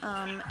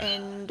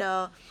and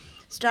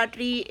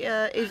Startree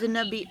is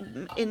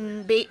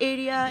in Bay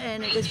Area,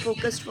 and it is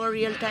focused for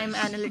real-time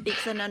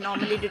analytics and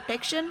anomaly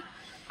detection.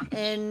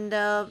 And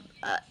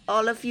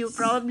all of you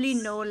probably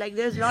know, like,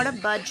 there's a lot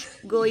of buzz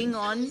going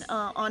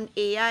on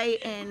AI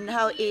and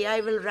how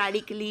AI will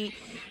radically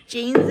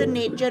change the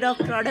nature of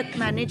product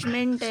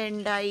management.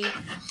 And I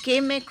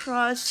came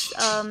across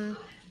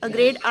a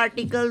great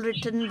article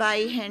written by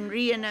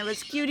Henry, and I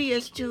was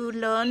curious to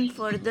learn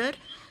further.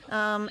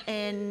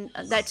 And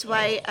that's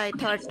why I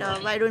thought,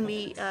 why don't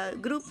we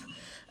group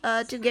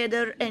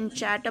together and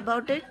chat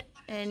about it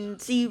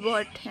and see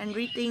what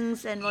Henry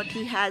thinks and what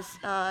he has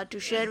to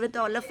share with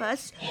all of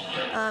us.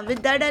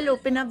 With that, I'll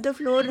open up the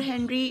floor.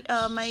 Henry,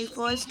 my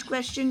first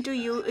question to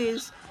you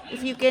is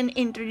if you can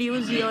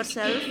introduce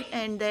yourself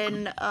and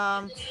then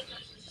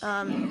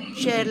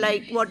share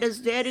like what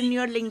is there in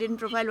your LinkedIn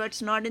profile,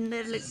 what's not in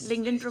their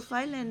LinkedIn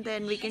profile, and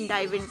then we can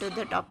dive into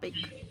the topic.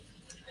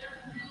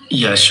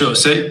 Yeah, sure.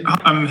 So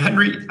I'm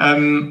Henry.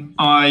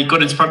 I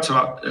got into practice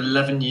about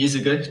 11 years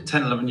ago,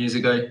 10, 11 years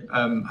ago.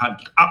 Had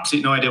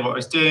absolutely no idea what I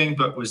was doing,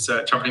 but was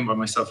traveling by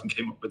myself and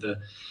came up with a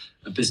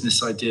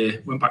business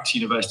idea. Went back to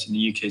university in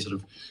the UK, sort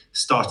of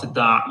started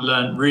that,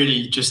 learned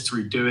really just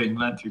through doing,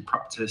 learned through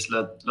practice,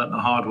 learned the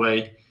hard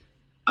way.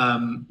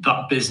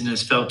 That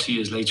business fell 2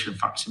 years later, in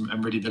fact,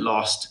 and really the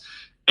last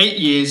 8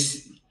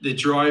 years, the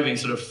driving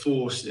sort of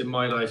force in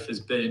my life has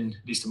been,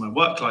 at least in my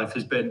work life,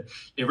 has been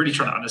really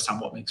trying to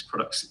understand what makes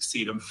products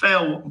succeed and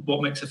fail,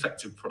 what makes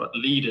effective product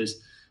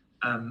leaders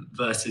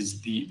versus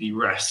the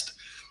rest.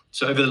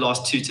 So over the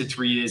last 2 to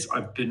 3 years,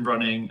 I've been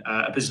running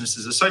a business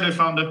as a solo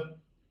founder.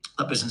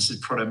 That business is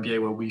Product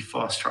MBA, where we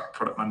fast track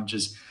product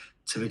managers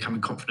to becoming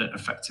confident,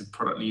 effective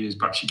product leaders,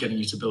 by actually getting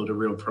you to build a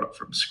real product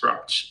from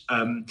scratch.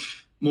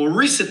 More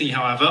recently,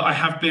 however, I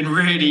have been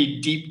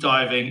really deep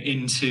diving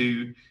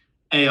into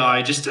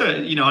AI just to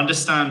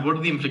understand what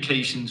are the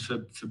implications for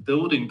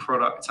building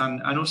products,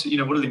 and also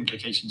what are the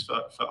implications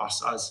for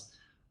us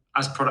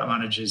as product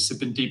managers. So I've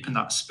been deep in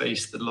that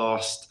space the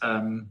last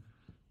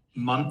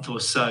month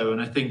or so,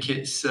 and I think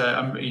it's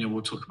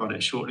we'll talk about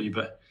it shortly,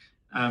 but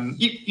I'm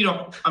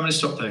going to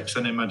stop there because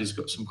I know Maddie's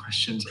got some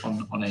questions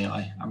on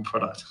AI and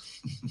product.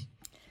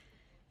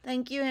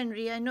 Thank you,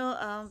 Henry. I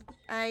know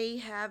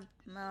I have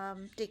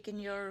taken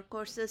your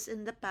courses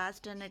in the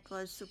past, and it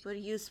was super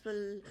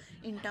useful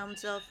in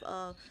terms of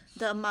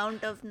the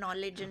amount of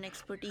knowledge and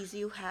expertise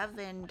you have,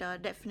 and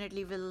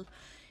definitely will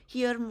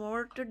hear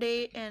more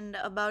today and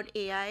about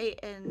AI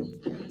and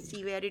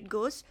see where it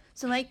goes.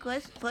 So my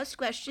first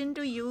question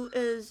to you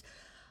is,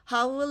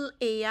 how will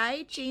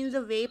AI change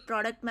the way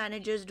product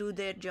managers do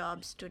their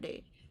jobs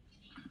today?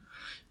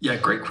 Yeah,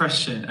 great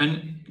question.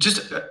 And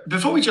just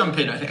before we jump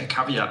in, I think a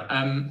caveat.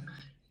 I'm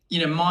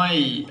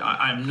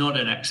not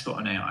an expert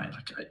on AI.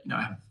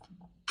 I have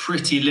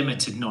pretty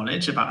limited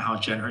knowledge about how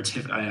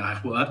generative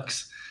AI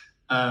works.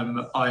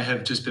 I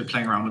have just been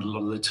playing around with a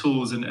lot of the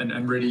tools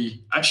and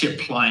really actually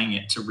applying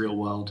it to real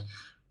world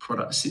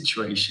product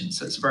situations.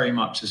 So it's very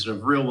much a sort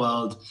of real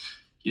world.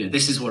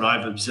 This is what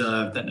I've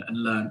observed and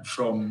learned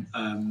from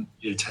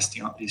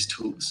testing out these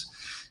tools.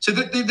 So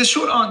the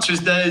short answer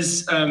is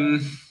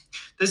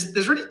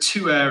there's really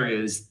two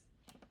areas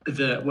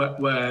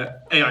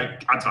where AI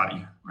adds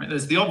value, right?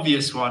 There's the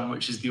obvious one,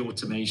 which is the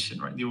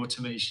automation, right? The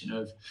automation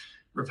of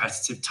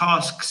repetitive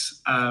tasks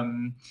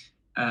and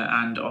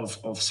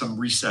of some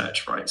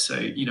research, right? So,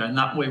 in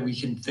that way, we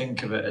can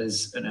think of it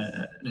as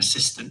an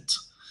assistant.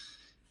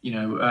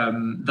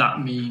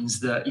 That means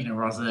that,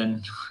 rather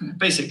than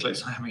basically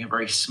it's having a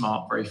very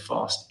smart, very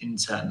fast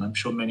intern. I'm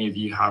sure many of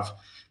you have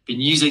been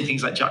using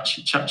things like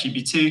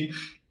ChatGPT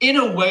in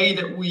a way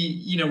that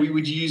we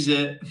would use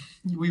it.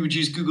 We would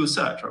use Google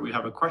search, right? We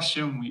have a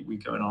question, we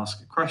go and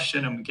ask a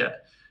question, and we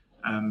get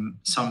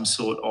some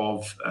sort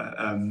of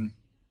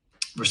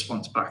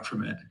response back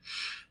from it.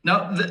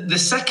 Now, the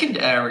second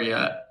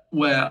area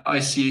where I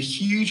see a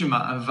huge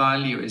amount of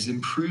value is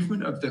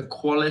improvement of the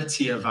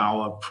quality of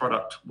our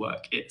product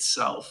work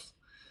itself.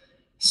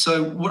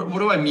 So what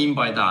do I mean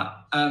by that?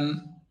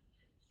 I'm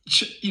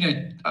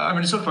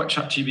going to talk about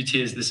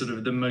ChatGPT as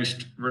the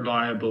most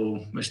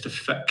reliable, most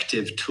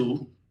effective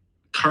tool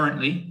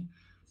currently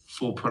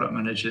for product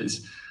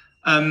managers.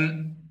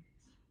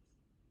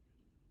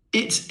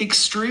 It's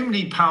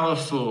extremely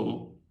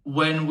powerful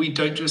when we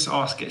don't just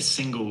ask it a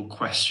single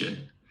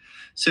question.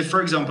 So,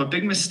 for example, a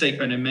big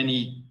mistake I know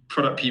many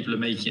product people are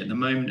making at the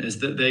moment is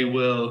that they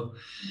will,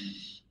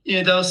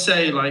 they'll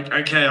say like,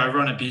 okay, I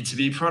run a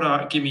B2B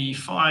product, give me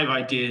 5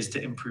 ideas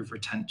to improve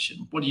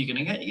retention. What are you going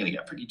to get? You're going to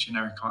get a pretty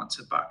generic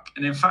answer back.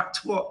 And in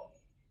fact, what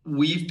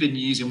we've been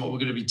using, what we're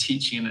going to be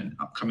teaching in an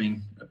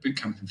upcoming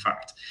bootcamp, in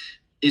fact,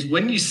 is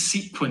when you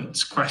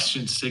sequence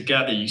questions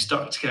together, you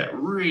start to get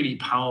really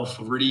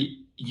powerful, really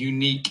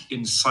unique,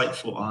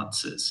 insightful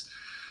answers.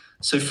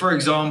 So, for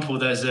example,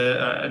 there's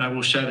and I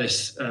will share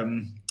this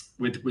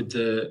with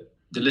the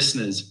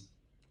listeners.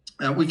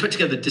 We've put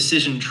together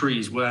decision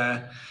trees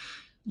where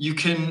you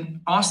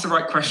can ask the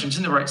right questions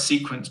in the right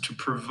sequence to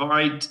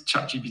provide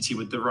ChatGPT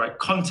with the right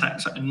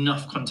context,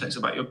 enough context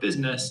about your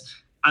business,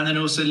 and then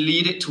also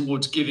lead it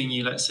towards giving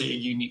you, let's say, a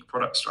unique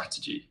product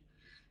strategy.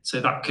 So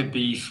that could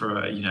be for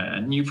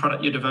a new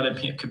product you're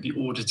developing. It could be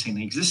auditing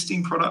an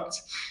existing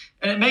product,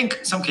 and it may in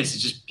some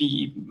cases just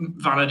be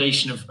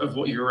validation of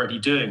what you're already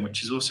doing,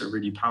 which is also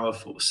really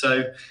powerful.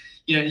 So,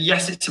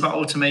 yes, it's about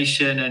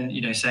automation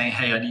and saying,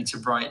 hey, I need to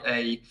write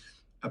a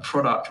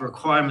product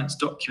requirements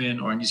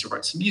document, or I need to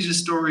write some user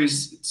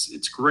stories.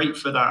 It's great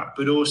for that,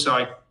 but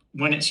also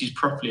when it's used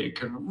properly, it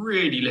can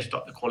really lift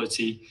up the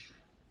quality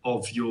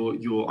of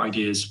your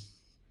ideas.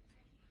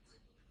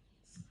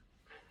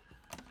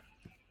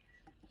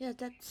 Yeah,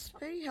 that's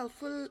very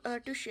helpful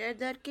to share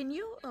that. Can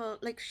you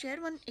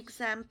share one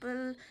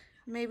example?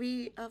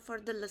 Maybe for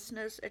the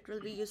listeners, it will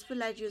be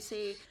useful as you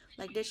say,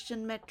 like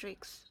decision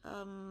metrics.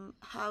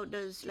 How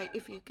does like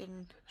if you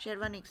can share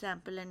one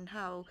example and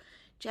how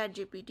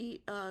ChatGPT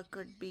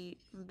could be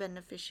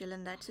beneficial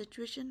in that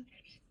situation?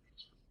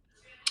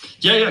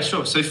 Yeah,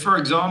 sure. So, for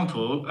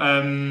example,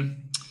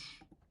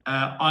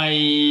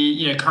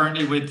 I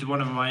currently with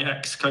one of my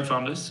ex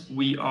co-founders,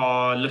 we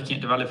are looking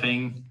at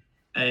developing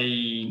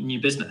a new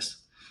business.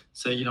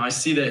 So, I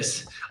see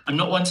this. I'm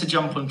not one to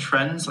jump on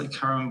trends. Like,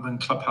 I remember when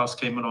Clubhouse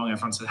came along,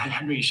 everyone said, "Hey,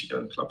 Henry, you should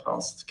go to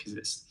Clubhouse because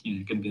it's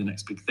going to be the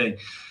next big thing."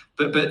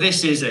 But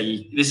this is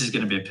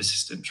going to be a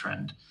persistent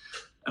trend,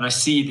 and I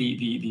see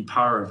the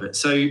power of it.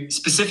 So,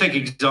 specific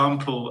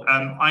example,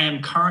 I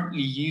am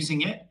currently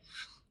using it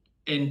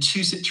in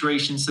two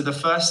situations. So the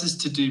first is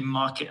to do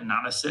market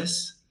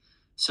analysis.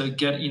 So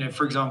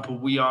for example,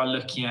 we are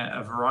looking at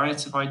a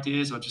variety of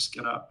ideas. I'll just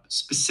get up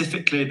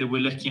specifically that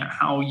we're looking at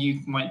how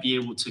you might be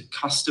able to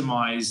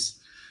personalize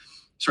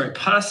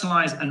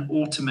and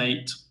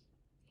automate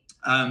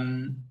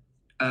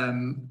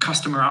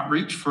customer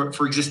outreach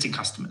for existing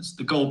customers.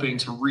 The goal being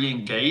to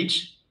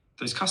re-engage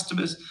those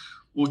customers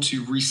or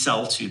to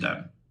resell to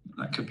them.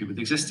 That could be with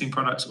existing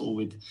products or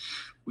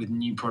with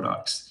new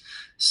products.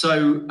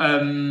 So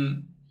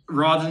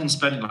rather than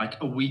spending like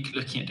a week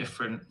looking at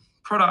different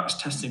products,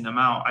 testing them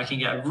out, I can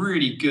get a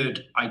really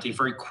good idea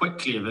very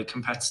quickly of a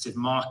competitive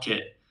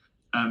market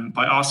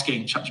by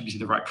asking ChatGPT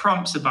the right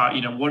prompts about,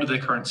 what are the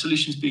current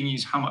solutions being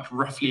used, how much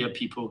roughly are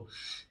people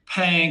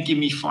paying, give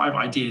me 5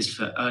 ideas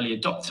for early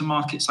adopter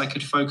markets I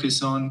could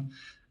focus on,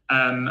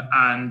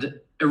 and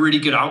a really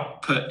good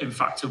output, in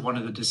fact, of one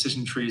of the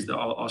decision trees that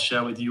I'll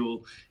share with you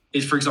all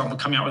is, for example,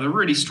 coming out with a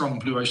really strong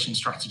blue ocean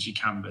strategy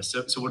canvas.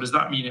 So what does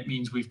that mean? It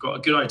means we've got a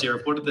good idea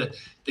of what are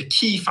the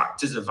key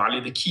factors of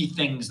value, the key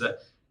things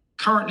that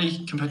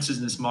currently competitors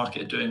in this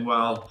market are doing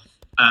well.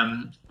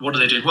 What are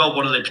they doing well?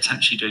 What are they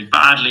potentially doing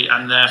badly?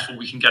 And therefore,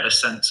 we can get a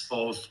sense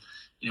of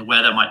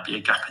where there might be a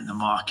gap in the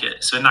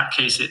market. So in that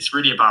case, it's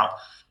really about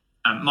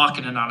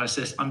market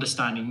analysis,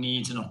 understanding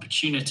needs and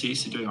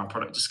opportunities, so doing our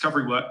product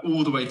discovery work,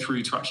 all the way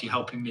through to actually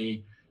helping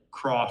me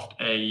craft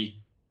a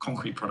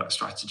concrete product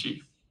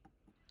strategy.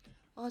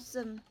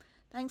 Awesome.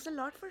 Thanks a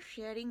lot for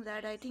sharing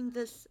that. I think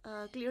this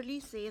clearly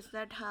says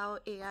that how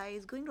AI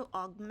is going to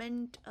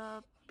augment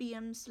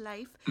PM's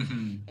life,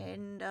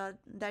 and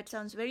that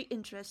sounds very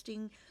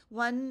interesting.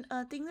 One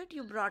thing that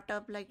you brought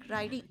up, like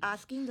writing,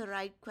 asking the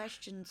right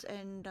questions,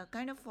 and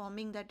kind of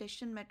forming that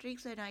decision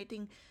metrics, and I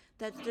think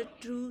that's the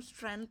true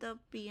strength of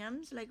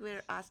PMs. Like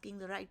we're asking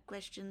the right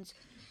questions,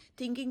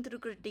 thinking through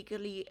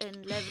critically,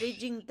 and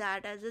leveraging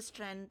that as a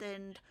strength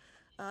and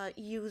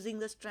using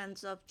the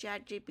strengths of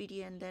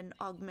ChatGPT and then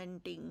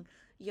augmenting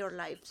your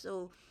life.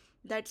 So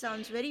that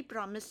sounds very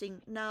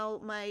promising. Now,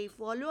 my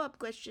follow up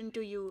question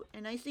to you,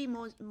 and I see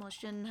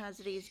Motion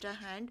has raised a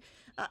hand.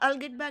 I'll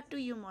get back to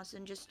you,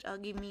 Motion. Just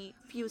give me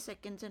a few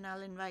seconds and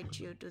I'll invite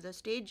you to the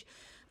stage.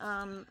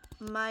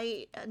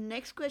 My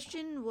next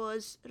question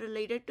was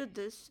related to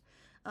this.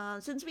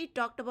 Since we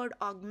talked about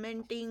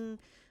augmenting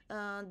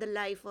the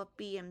life of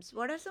PMs,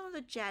 what are some of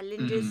the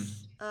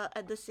challenges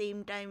at the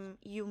same time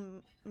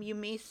you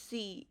may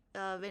see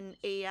when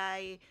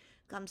AI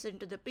comes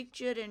into the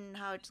picture and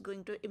how it's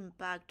going to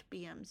impact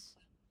PMs?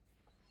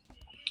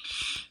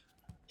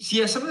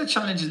 Yeah, some of the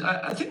challenges.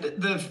 I think that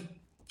the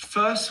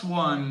first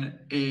one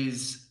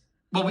is,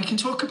 well, we can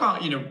talk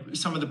about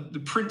some of the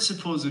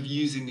principles of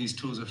using these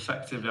tools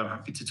effectively. I'm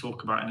happy to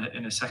talk about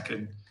in a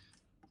second.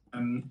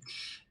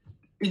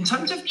 In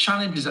terms of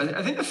challenges,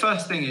 I think the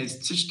first thing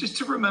is just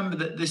to remember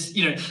that this,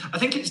 I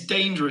think it's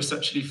dangerous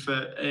actually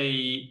for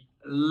a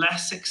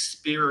less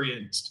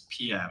experienced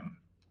PM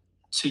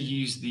to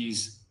use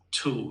these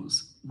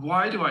tools.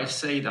 Why do I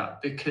say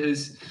that?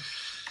 Because,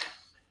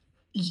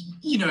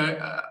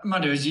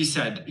 Manu, as you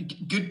said,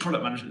 good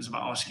product management is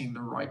about asking the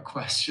right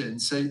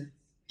questions. So,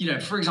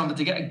 for example,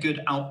 to get a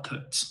good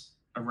output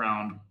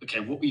around,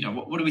 okay, what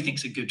do we think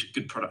is a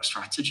good product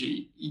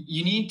strategy?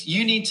 You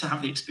need to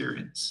have the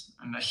experience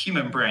and a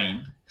human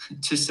brain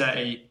to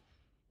say,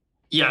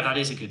 yeah, that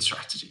is a good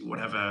strategy,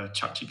 whatever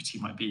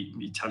ChatGPT might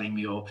be telling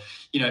me, or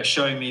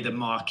showing me the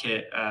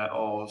market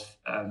of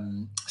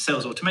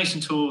sales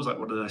automation tools, like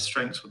what are their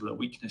strengths, what are their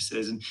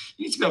weaknesses, and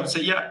you need to be able to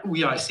say, yeah,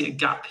 I see a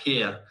gap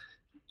here,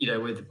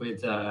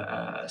 with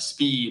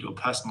speed or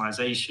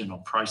personalization or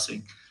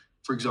pricing,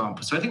 for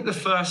example. So I think the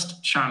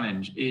first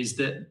challenge is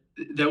that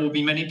there will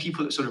be many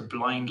people that sort of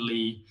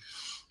blindly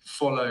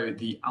follow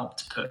the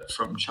output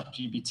from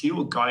ChatGPT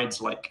or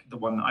guides like the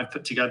one that I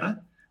put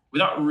together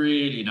without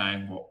really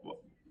knowing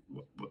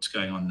what's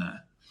going on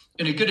there.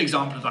 And a good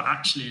example of that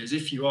actually is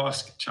if you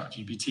ask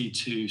ChatGPT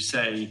to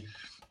say,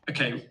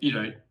 okay,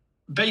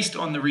 based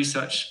on the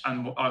research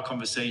and our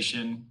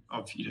conversation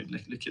of,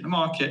 look at the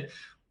market,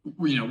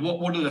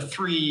 what are the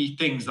three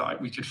things that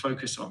we could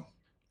focus on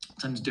in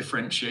terms of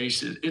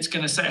differentiation? It's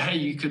going to say,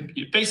 hey,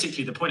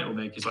 basically the point it will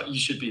make is like, you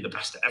should be the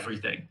best at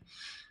everything.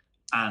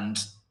 And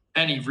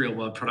any real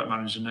world product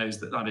manager knows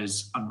that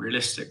is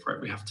unrealistic,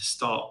 right? We have to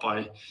start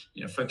by,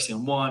 focusing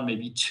on one,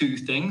 maybe two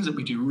things that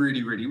we do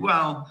really, really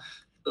well.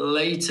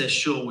 Later,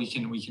 sure, we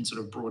can sort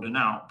of broaden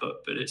out,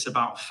 but it's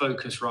about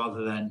focus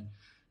rather than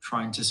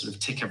trying to sort of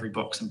tick every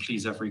box and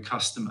please every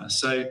customer.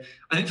 So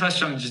I think first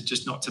challenge is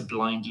just not to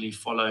blindly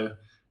follow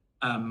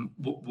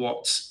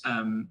what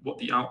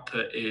the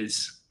output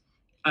is.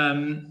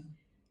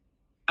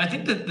 I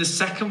think that the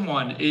second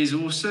one is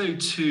also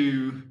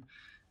to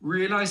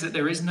realize that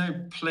there is no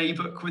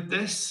playbook with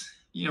this.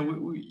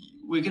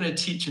 We're going to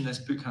teach in this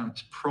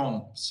bootcamp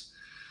prompts.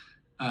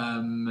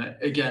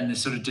 Again,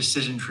 this sort of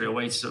decision tree, a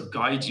way to sort of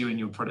guide you in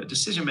your product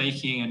decision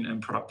making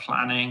and product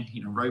planning,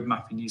 road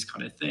mapping, these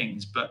kind of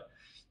things. But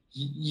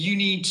you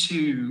need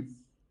to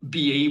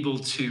be able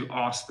to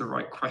ask the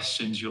right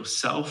questions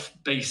yourself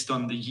based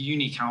on the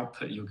unique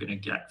output you're going to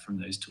get from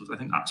those tools. I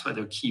think that's where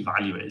the key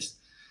value is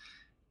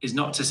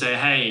not to say,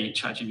 hey,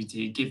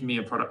 ChatGPT, give me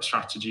a product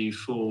strategy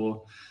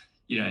for,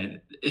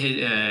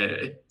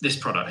 this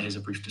product. Here's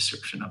a brief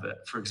description of it,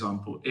 for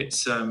example.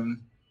 It's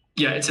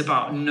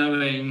about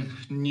knowing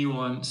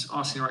nuance,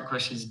 asking the right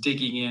questions,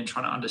 digging in,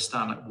 trying to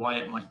understand why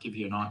it might give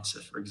you an answer,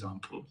 for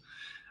example.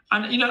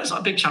 And it's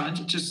not a big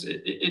challenge.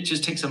 It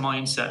just takes a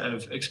mindset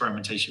of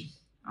experimentation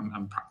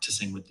and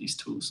practicing with these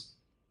tools.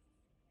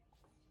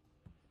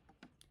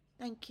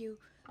 Thank you.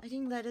 I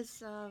think that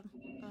is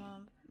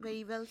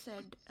very well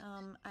said.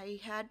 I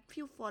had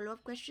few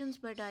follow-up questions,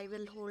 but I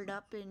will hold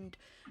up. And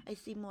I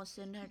see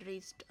Mohsen had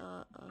raised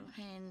a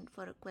hand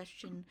for a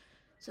question.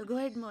 So go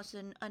ahead,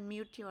 Mohsen,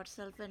 unmute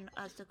yourself and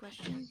ask the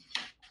question.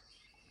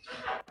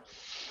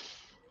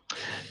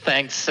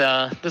 Thanks.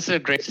 This is a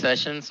great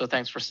session, so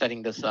thanks for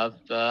setting this up.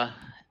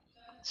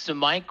 So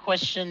my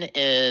question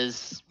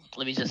is,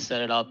 let me just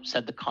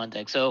set the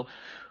context. So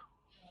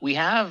we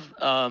have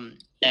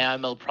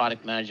AIML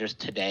product managers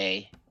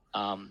today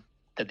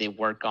that they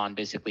work on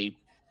basically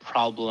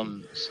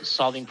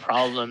solving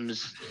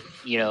problems,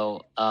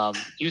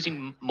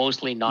 using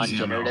mostly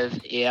non-generative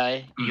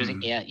AI,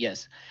 using AI,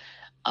 yes.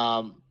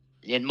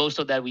 And most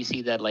of that we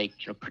see that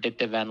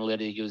predictive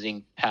analytics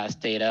using past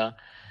data.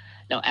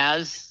 Now,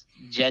 as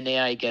Gen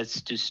AI gets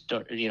to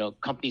start,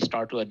 companies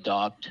start to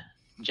adopt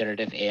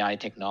generative AI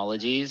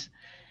technologies,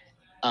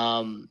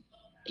 we're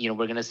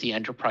going to see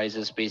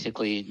enterprises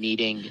basically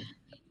needing,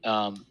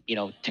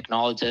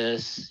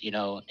 technologists,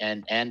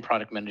 and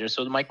product managers.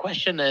 So my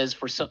question is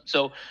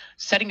so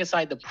setting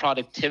aside the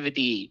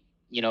productivity,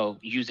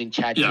 using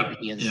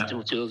ChatGPT and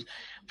tools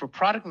for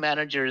product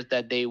managers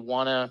that they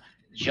want to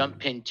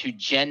jump into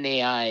Gen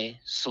AI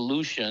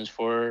solutions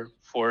for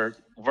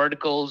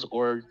verticals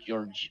or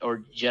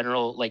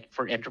general,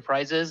 for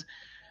enterprises.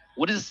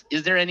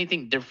 Is there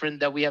anything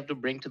different that we have to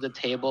bring to the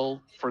table,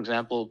 for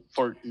example,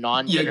 for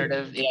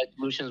non-generative AI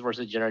solutions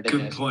versus generative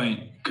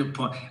AI? Good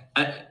point.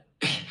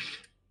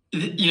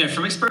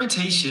 From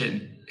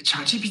experimentation,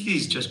 ChatGPT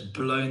has just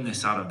blown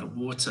this out of the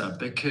water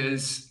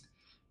because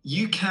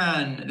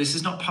this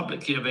is not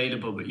publicly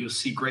available, but you'll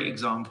see great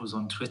examples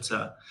on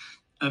Twitter.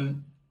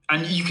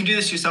 And you can do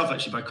this yourself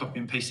actually by copy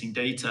and pasting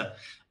data.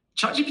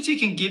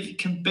 ChatGPT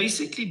can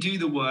basically do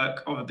the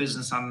work of a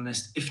business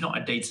analyst, if not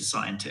a data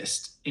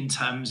scientist, in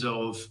terms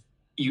of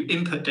you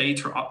input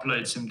data or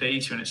upload some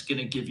data, and it's going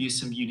to give you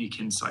some unique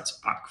insights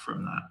back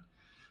from that.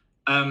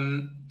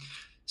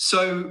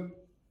 So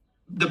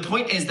the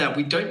point is that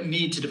we don't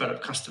need to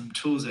develop custom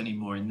tools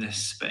anymore in this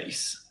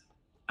space.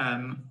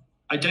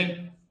 I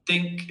don't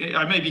think,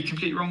 I may be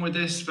completely wrong with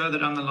this further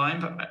down the line,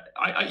 but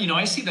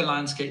I see the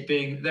landscape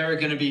being there are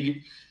going to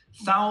be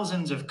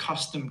thousands of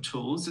custom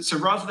tools. So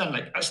rather than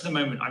at the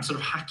moment, I'm sort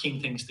of hacking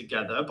things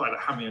together by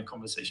having a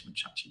conversation with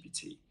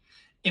ChatGPT.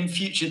 In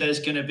future, there's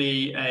going to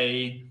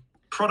be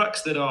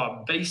products that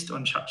are based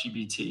on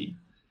ChatGPT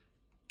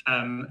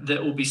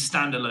that will be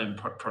standalone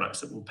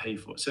products that we'll pay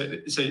for. So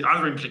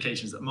other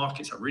implications that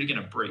markets are really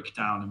going to break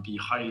down and be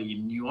highly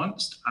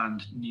nuanced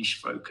and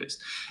niche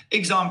focused.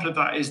 Example of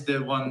that is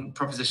the one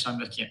proposition I'm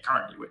looking at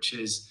currently, which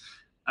is,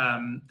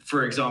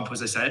 for example,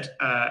 as I said,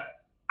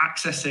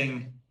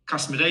 accessing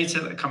customer data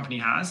that a company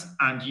has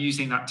and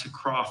using that to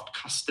craft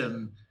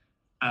custom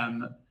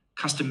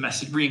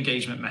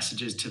re-engagement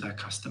messages to their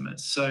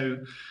customers. So,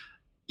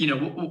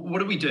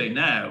 what are we doing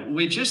now?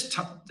 We're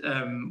going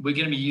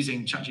to be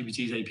using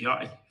ChatGPT's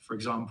API, for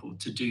example,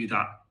 to do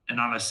that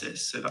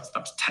analysis. So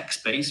that's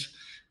text-based,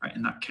 right,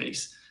 in that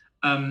case.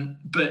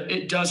 But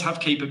it does have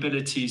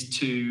capabilities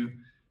to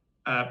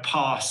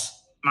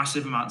pass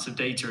massive amounts of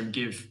data and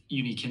give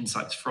unique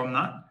insights from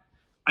that.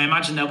 I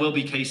imagine there will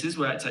be cases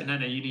where it's like, no,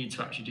 you need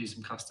to actually do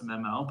some custom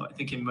ML, but I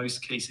think in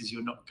most cases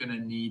you're not going to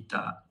need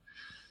that.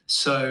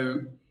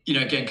 So,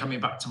 again, coming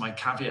back to my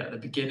caveat at the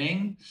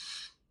beginning,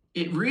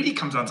 it really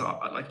comes down to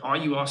like, are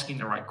you asking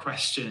the right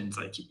questions?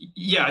 Like,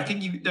 yeah, I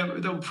think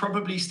there'll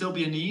probably still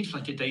be a need for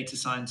like a data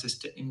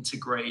scientist to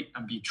integrate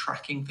and be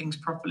tracking things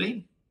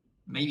properly.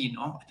 Maybe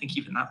not. I think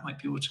even that might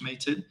be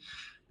automated.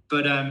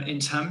 But in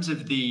terms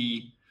of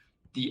the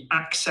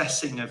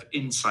accessing of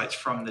insights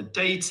from the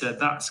data,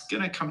 that's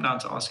going to come down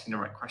to asking the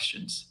right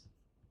questions,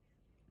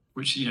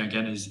 which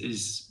again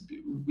is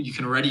you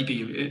can already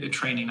be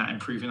training that,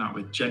 improving that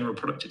with general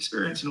product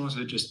experience, and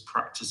also just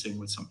practicing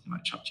with something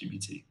like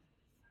ChatGPT.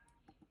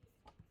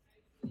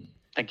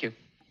 Thank you.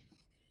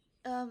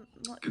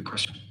 Good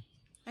question.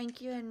 Thank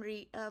you,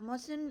 Henry.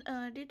 Mohsin,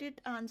 did it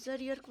answer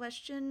your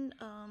question,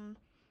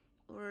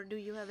 or do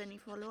you have any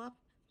follow-up?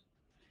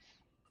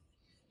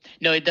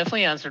 No, it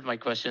definitely answered my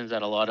questions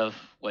that a lot of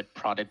what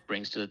product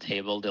brings to the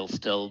table, they'll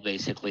still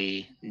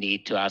basically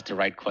need to ask the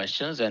right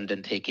questions and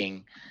then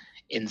taking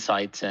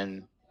insights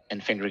and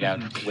figuring out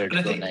where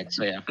to go next.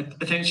 So yeah. I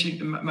think actually,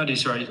 Maddie,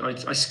 sorry,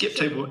 I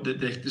skipped over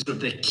the sort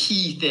of the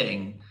key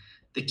thing,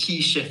 the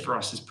key shift for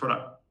us as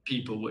product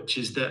people, which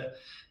is that,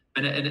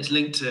 and it's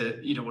linked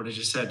to what I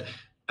just said.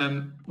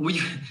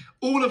 We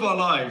all of our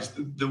lives,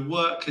 the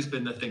work has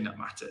been the thing that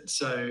mattered.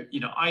 So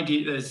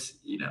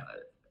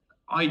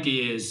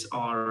ideas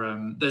are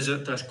there's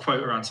a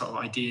quote around sort of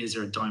ideas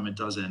are a dime a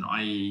dozen,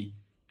 i.e.,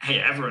 hey,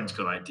 everyone's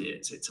got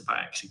ideas. It's about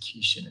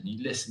execution, and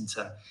you listen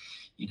to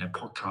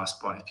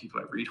podcasts by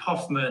people like Reid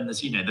Hoffman.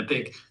 There's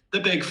the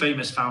big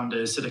famous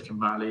founders, Silicon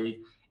Valley.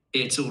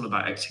 It's all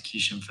about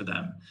execution for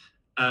them.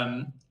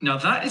 Now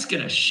that is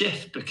going to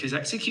shift because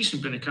execution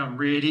is going to become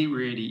really,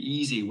 really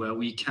easy. Where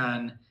we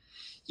can,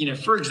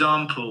 for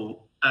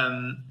example,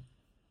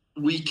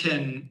 we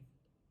can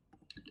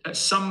at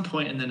some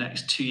point in the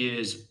next 2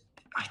 years,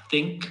 I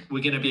think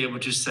we're going to be able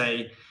to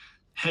say,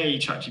 hey,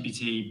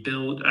 ChatGPT,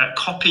 build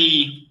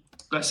copy,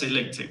 let's say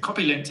LinkedIn,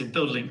 copy LinkedIn,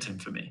 build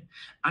LinkedIn for me.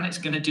 And it's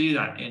going to do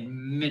that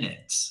in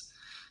minutes.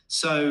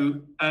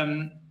 So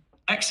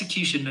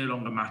execution no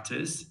longer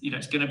matters.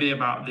 It's going to be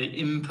about the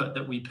input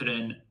that we put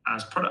in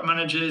as product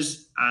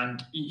managers.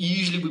 And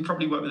usually we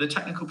probably work with a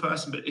technical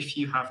person, but if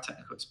you have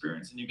technical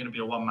experience and you're going to be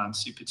a one-man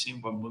super team,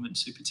 one-woman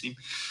super team,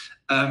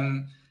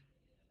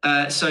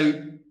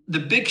 so the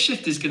big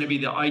shift is going to be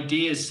the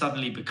ideas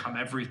suddenly become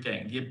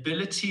everything. The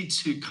ability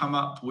to come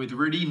up with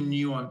really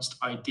nuanced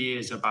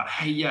ideas about,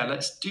 hey, yeah,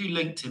 let's do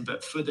LinkedIn,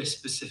 but for this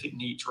specific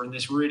niche or in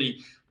this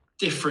really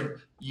different,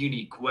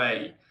 unique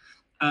way.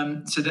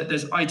 So that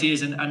there's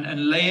ideas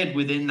and layered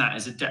within that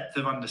is a depth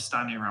of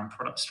understanding around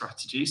product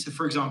strategy. So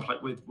for example,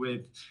 like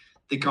with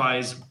the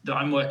guys that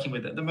I'm working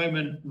with at the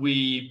moment,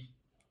 we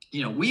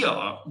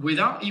are,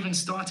 without even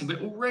starting,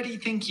 we're already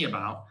thinking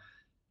about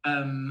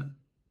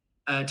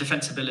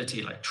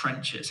defensibility, like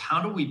trenches.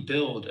 How do we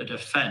build a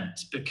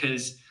defense?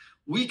 Because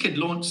we could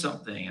launch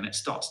something and it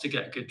starts to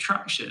get good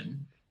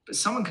traction, but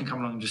someone can come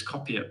along and just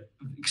copy it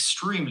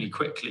extremely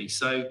quickly.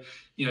 So,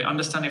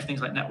 understanding of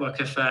things like network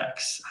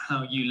effects,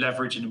 how you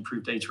leverage and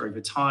improve data over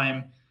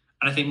time.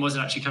 And I think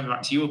Mohsin, actually coming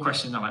back to your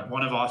question, that like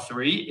one of our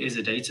three is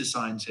a data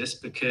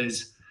scientist,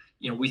 because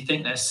we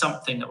think there's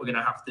something that we're going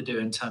to have to do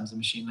in terms of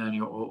machine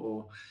learning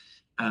or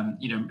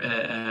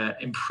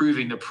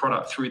improving the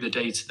product through the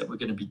data that we're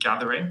going to be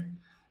gathering,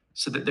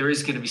 so that there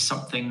is going to be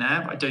something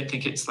there. But I don't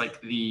think it's like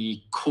the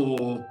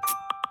core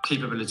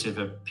capability of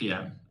a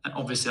PM. And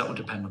obviously that will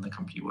depend on the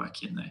company you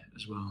work in there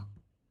as well.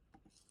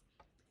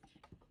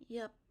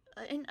 Yep.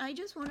 And I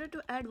just wanted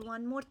to add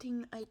one more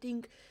thing. I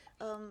think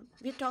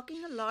we're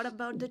talking a lot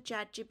about the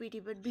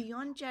ChatGPT, but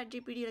beyond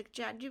ChatGPT, like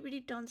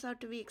ChatGPT turns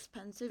out to be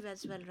expensive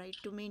as well, right?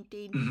 To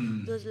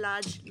maintain those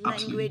large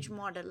language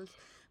models.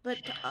 But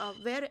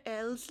where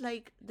else,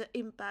 like the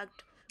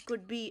impact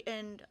could be,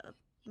 and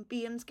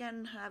PMs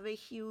can have a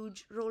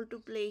huge role to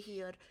play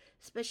here,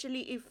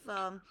 especially if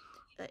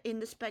in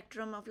the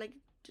spectrum of like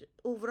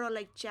overall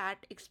like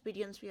chat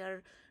experience we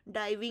are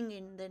diving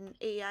in, then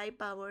AI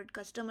powered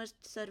customer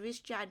service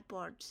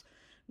chatbots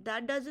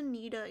that doesn't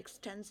need a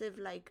extensive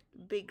like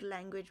big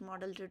language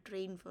model to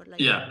train for. Like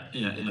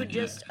you could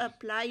just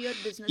apply your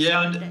business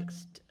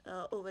context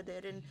over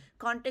there, and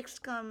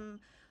context come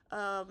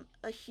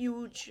a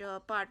huge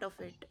part of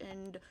it,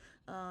 and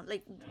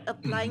like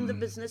applying the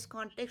business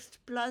context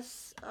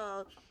plus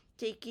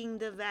taking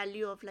the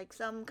value of like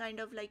some kind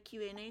of like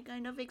Q&A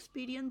kind of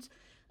experience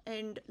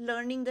and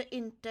learning the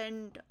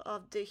intent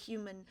of the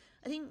human.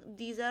 I think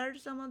these are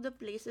some of the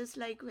places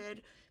like where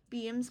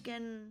PMs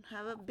can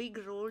have a big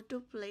role to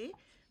play,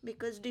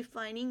 because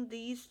defining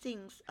these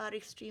things are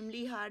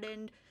extremely hard,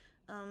 and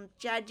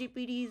chat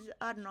GPTs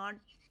are not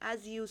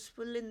as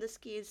useful in this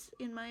case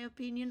in my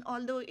opinion,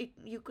 although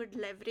you could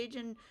leverage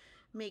and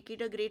make it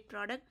a great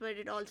product, but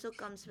it also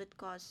comes with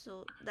cost.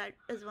 So that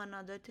is one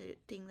other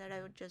thing that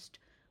I would just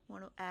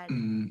want to add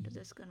to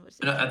this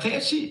conversation. I think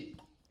actually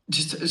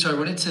I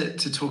wanted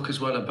to talk as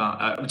well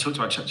about, we talked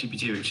about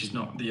ChatGPT, which is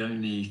not the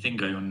only thing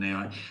going on in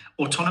AI.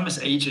 Autonomous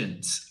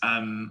agents.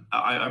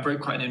 I wrote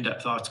quite an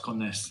in-depth article on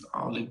this.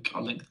 I'll link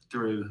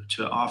through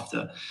to it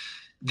after.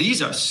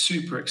 These are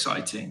super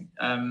exciting.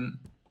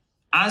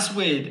 As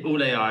with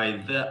all AI,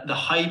 the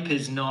hype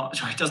is not,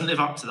 sorry, it doesn't live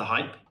up to the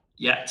hype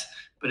yet,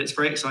 but it's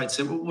very exciting.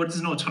 So what is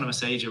an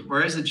autonomous agent?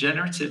 Whereas a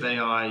generative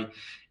AI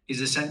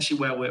is essentially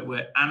where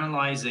we're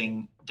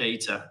analyzing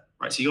data,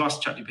 right? So you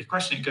ask ChatGPT a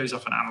question, it goes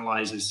off and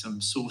analyzes some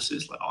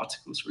sources like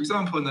articles, for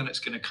example, and then it's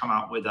going to come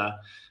out with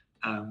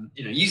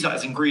use that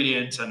as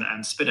ingredients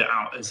and spit it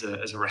out as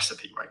a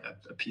recipe, right?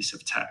 A piece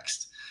of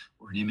text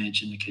or an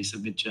image in the case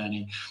of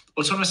Midjourney.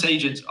 Autonomous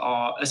agents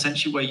are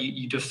essentially where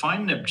you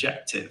define an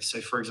objective. So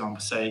for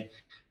example, say,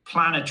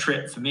 plan a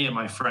trip for me and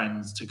my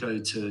friends to go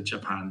to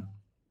Japan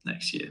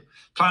next year.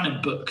 Plan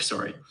and book,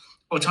 sorry.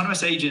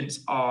 Autonomous agents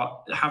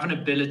have an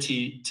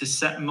ability to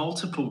set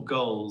multiple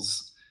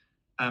goals,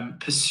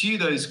 pursue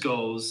those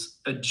goals,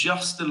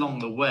 adjust along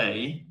the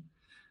way,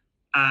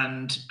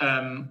 and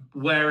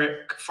where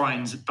it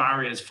finds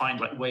barriers, find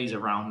like ways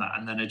around that,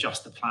 and then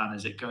adjust the plan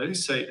as it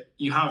goes. So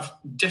you have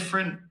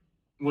different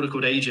what are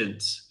called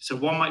agents. So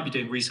one might be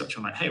doing research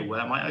on like, hey,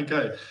 where might I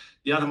go?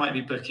 The other might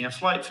be booking a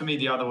flight for me.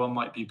 The other one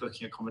might be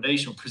booking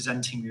accommodation or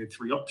presenting me with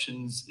 3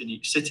 options in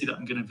each city that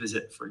I'm going to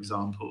visit, for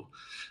example.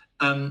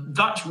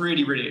 That's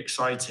really, really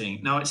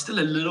exciting. Now, it's still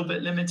a little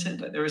bit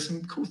limited. Like, there are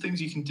some cool things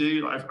you can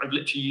do. I've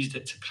literally used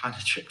it to plan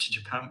a trip to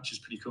Japan, which is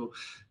pretty cool.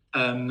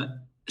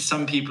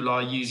 Some people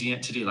are using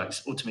it to do like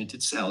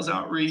automated sales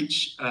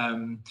outreach,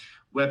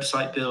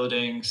 website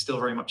building, still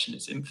very much in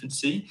its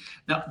infancy.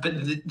 Now, but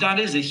that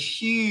is a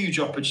huge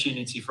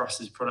opportunity for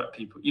us as product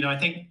people. I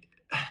think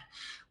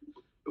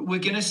we're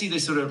going to see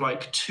this sort of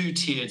like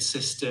 2-tiered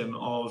system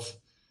of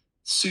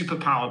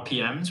superpowered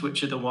PMs,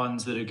 which are the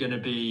ones that are going to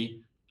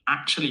be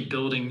actually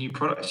building new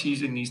products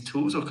using these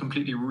tools or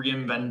completely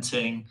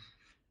reinventing.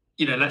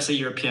 Let's say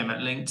you're a PM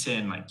at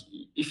LinkedIn, like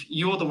if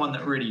you're the one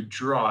that really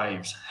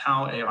drives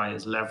how AI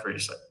is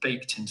leveraged, like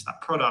baked into that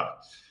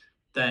product,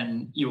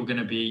 then you're going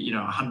to be,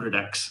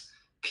 100x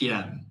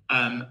PM.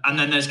 And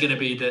then there's going to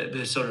be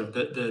the sort of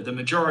the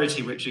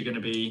majority, which are going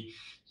to be,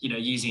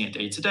 using it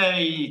day to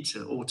day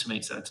to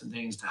automate certain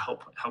things, to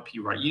help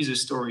you write user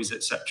stories,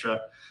 etc.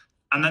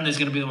 And then there's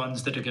going to be the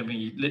ones that are going to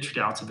be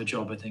literally out of a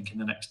job, I think, in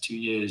the next 2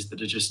 years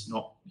that are just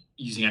not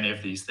using any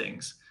of these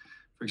things,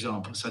 for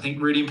example. So I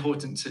think really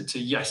important to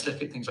yes,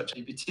 look at things like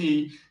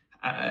GPT,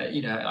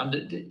 and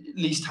at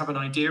least have an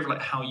idea of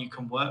like how you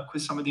can work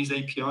with some of these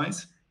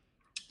APIs.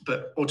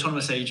 But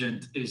autonomous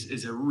agent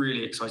is a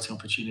really exciting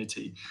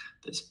opportunity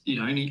that's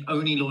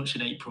only launched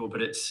in April, but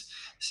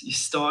you're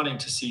starting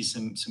to see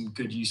some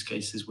good use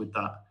cases with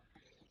that.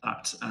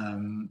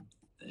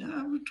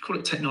 I would call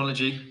it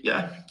technology.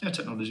 Yeah,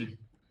 technology.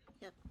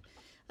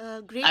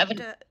 Great. I have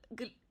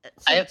Good.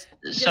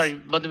 sorry,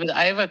 but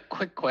I have a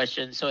quick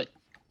question. So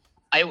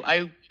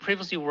I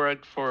previously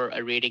worked for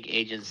a rating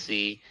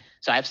agency,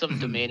 so I have some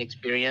domain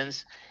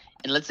experience.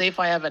 And let's say if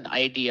I have an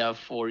idea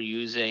for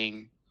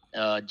using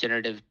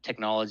generative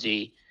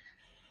technology,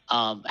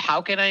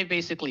 how can I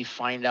basically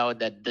find out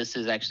that this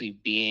is actually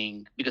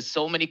because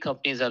so many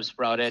companies have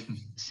sprouted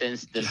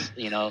since this,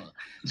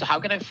 so how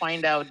can I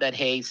find out that,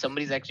 hey,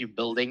 somebody's actually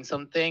building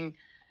something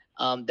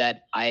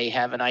that I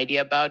have an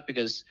idea about?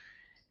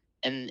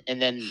 And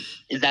then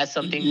is that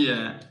something?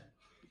 Yeah.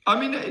 I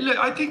mean, look,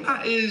 I think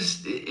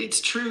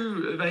it's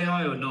true of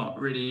AI or not,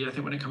 really. I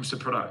think when it comes to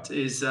product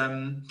is,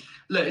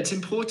 look, it's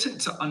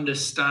important to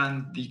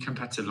understand the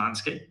competitive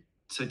landscape.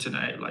 So to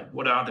know like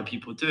what are other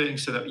people doing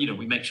so that,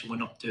 we make sure we're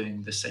not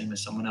doing the same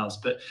as someone else.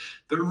 But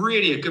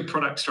really a good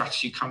product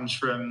strategy comes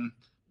from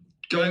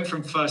going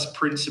from first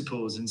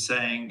principles and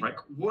saying like,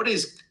 what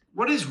is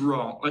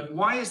wrong? Like,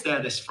 why is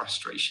there this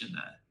frustration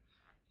there?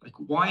 Like,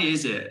 why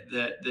is it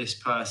that this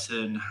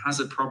person has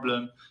a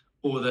problem,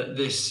 or that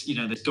this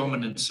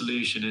dominant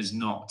solution is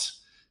not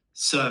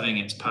serving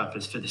its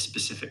purpose for this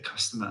specific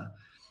customer?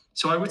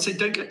 So I would say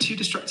don't get too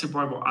distracted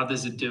by what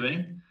others are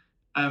doing.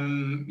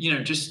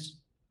 Just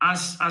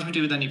as we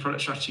do with any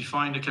product strategy,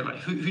 find like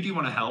who do you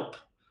want to help?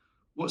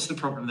 What's the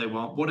problem they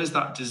want? What is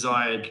that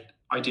desired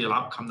ideal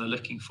outcome they're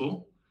looking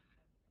for?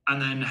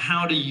 And then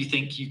how do you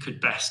think you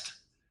could best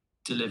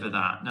deliver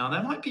that? Now,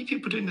 there might be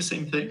people doing the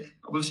same thing.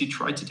 Obviously,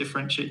 try to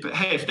differentiate. But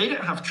hey, if they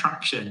don't have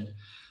traction,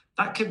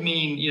 that could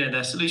mean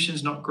their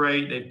solution's not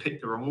great. They've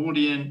picked the wrong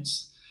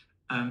audience.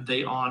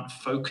 They aren't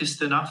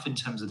focused enough in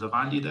terms of the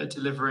value they're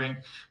delivering.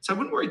 So I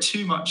wouldn't worry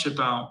too much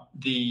about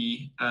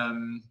the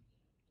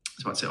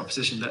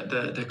opposition,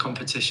 the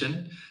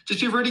competition. Just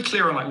be really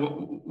clear on like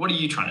what are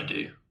you trying to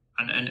do,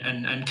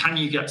 and can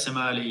you get some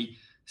early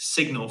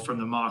signal from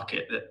the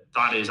market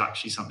that is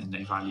actually something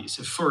they value.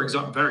 So for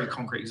example, very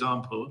concrete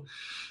example,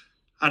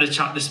 I had a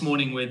chat this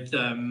morning with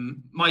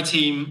my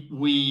team.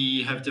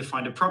 We have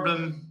defined a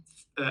problem,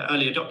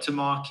 early adopter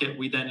market.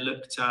 We then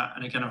looked at,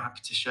 and again, I'm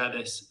happy to share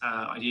this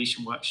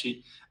ideation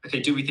worksheet.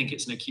 Okay, do we think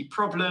it's an acute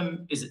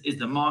problem? Is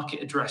the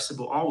market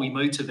addressable? Are we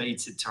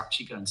motivated to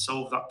actually go and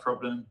solve that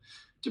problem?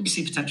 Do we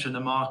see potential in the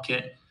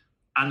market?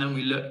 And then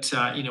we looked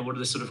at, what are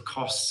the sort of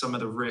costs, some of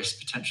the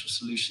risks, potential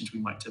solutions we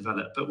might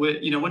develop. But we're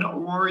not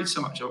worried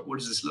so much about what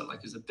does this look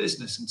like as a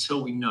business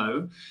until we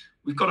know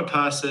we've got a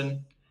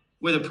person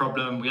with a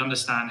problem, we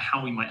understand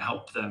how we might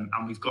help them,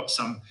 and we've got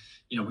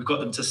we've got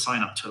them to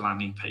sign up to a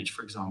landing page,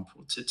 for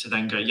example, to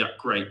then go, yeah,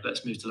 great,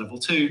 let's move to level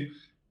 2,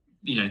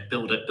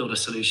 build a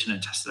solution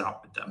and test it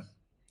out with them.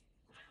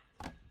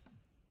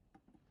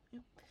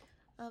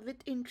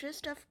 With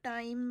interest of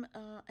time,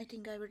 I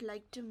think I would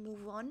like to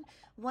move on.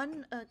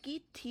 One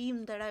key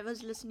theme that I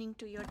was listening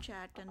to your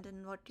chat and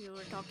then what you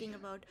were talking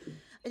about,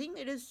 I think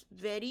it is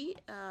very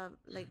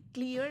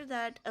clear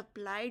that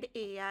applied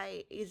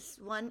AI is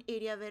one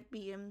area where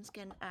PMs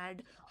can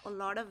add a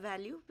lot of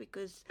value,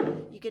 because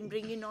you can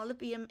bring in all the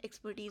PM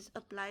expertise,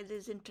 apply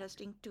these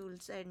interesting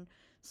tools and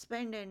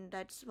spend, and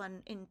that's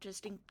one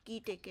interesting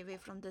key takeaway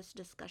from this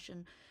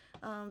discussion.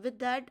 With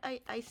that,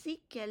 I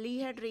see Kelly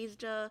had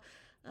raised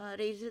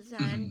his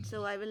hand,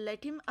 so I will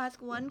let him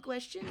ask one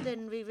question,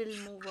 then we will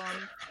move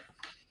on.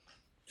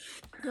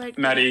 Go ahead,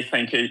 Maddie,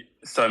 thank you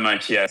so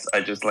much. Yes,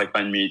 I just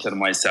unmuted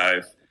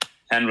myself.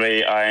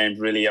 Henry, I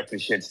really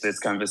appreciate this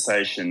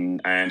conversation,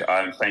 and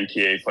thank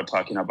you for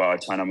talking about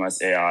autonomous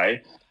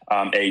AI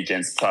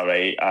agents,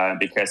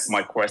 because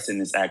my question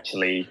is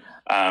actually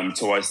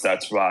towards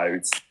that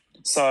route.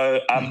 So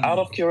out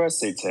of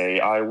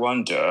curiosity, I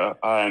wonder,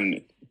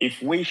 if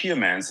we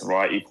humans,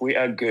 right, if we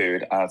are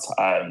good at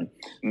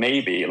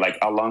maybe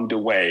along the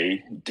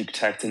way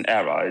detecting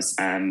errors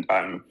and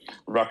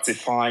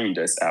rectifying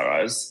those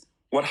errors,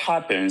 what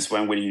happens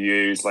when we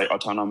use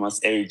autonomous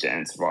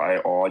agents, right,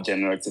 or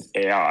generative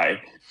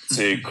AI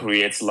to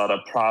create a lot of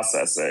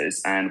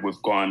processes, and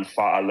we've gone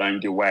far along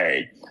the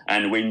way,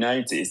 and we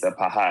notice that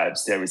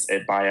perhaps there is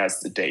a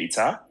biased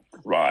data,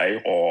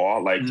 right,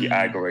 or the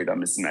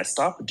algorithm is messed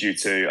up due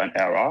to an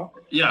error?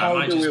 Yeah,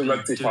 how do we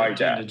rectify doing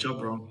that? the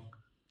job wrong.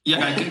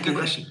 Yeah, good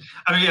question.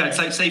 I mean, yeah, it's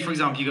like, say, for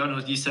example,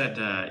 you said,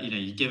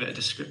 you give it a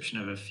description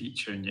of a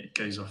feature and it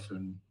goes off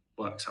and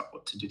works out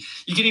what to do.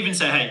 You can even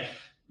say, hey,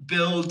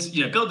 build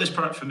this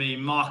product for me,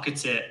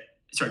 build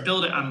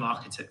it and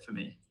market it for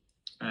me.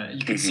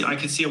 You can see, I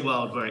could see a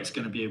world where it's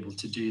going to be able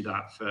to do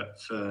that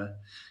for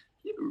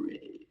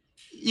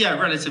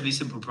relatively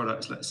simple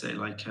products, let's say,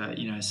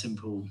 a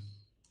simple,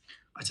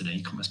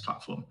 e-commerce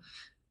platform.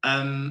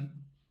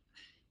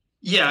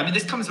 Yeah, I mean,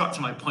 this comes back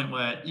to my point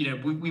where,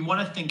 we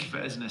want to think of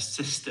it as an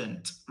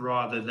assistant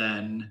rather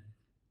than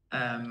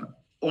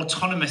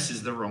autonomous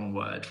is the wrong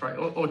word, right?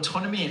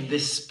 Autonomy in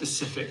this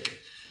specific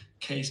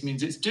case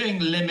means it's doing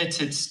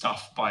limited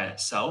stuff by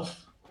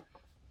itself,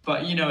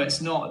 but,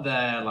 it's not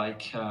there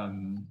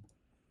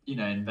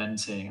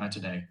inventing,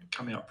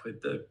 coming up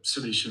with the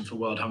solution for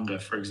world hunger,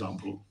 for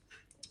example.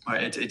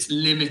 Right? It's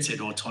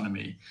limited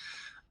autonomy.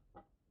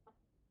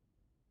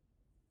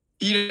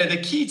 The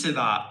key to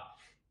that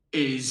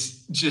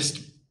is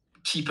just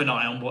keep an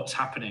eye on what's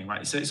happening,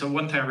 right? So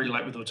one thing I really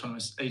like with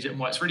autonomous agent, and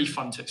why it's really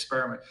fun to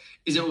experiment,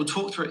 is it will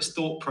talk through its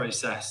thought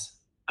process,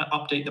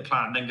 update the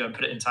plan, then go and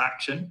put it into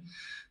action.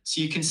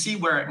 So you can see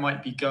where it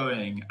might be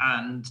going.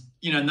 And,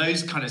 in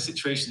those kind of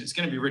situations, it's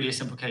going to be really a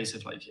simple case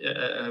of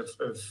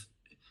of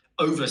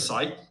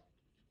oversight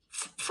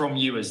from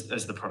you as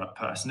the product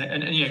person.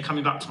 And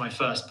coming back to my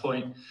first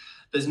point,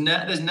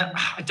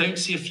 I don't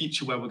see a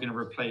future where we're going to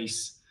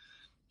replace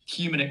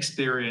human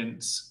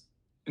experience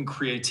and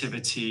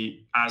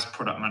creativity as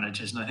product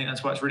managers. And I think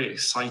that's why it's really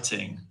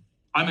exciting.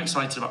 I'm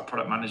excited about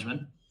product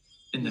management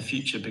in the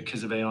future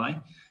because of AI,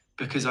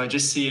 because I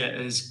just see it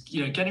as,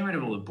 getting rid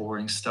of all the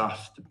boring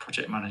stuff, the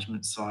project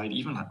management side,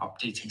 even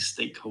updating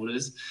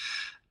stakeholders,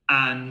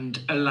 and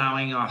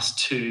allowing us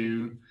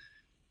to,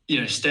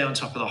 stay on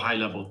top of the high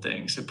level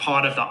things. So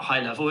part of that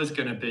high level is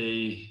going to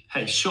be,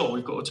 hey, sure,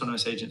 we've got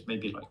autonomous agents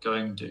maybe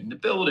going and doing the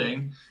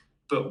building,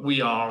 but we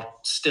are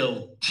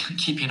still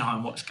keeping an eye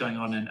on what's going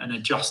on and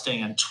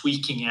adjusting and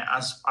tweaking it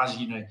as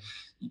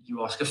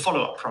you ask a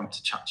follow-up prompt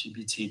to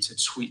ChatGPT to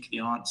tweak the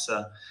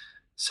answer.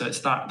 So it's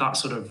that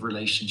sort of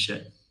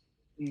relationship.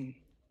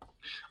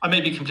 I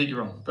may be completely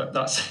wrong, but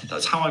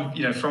that's how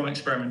I'm, from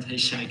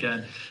experimentation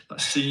again,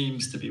 that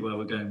seems to be where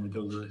we're going with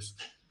all of this.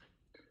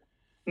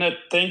 No,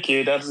 thank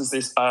you. That is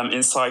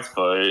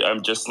insightful.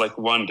 I'm just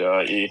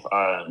wonder if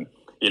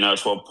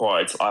to a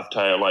point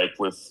after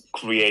we've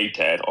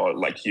created or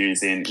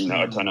using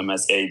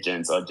autonomous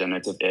agents or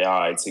generative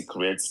AI to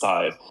create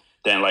stuff,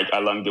 then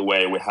along the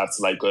way we have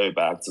to go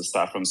back to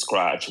start from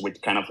scratch,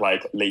 which kind of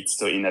leads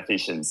to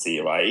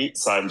inefficiency, right?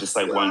 So I'm just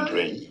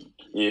wondering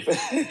if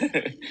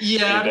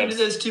I mean,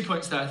 there's 2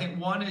 points there. I think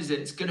one is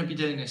it's going to be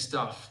doing this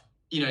stuff,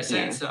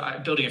 say it's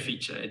building a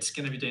feature, it's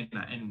going to be doing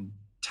that in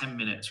 10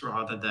 minutes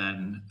rather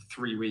than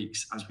 3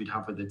 weeks as we'd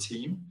have with a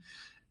team.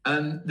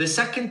 The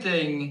second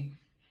thing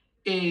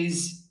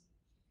is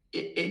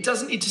it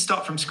doesn't need to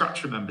start from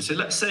scratch, remember. So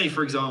let's say,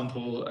 for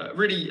example,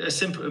 really a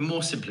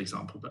more simple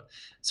example. But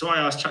so I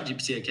asked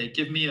ChatGPT, okay,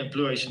 give me a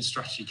Blue Ocean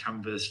strategy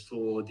canvas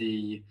for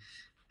the,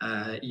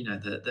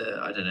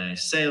 the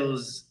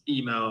sales,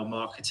 email,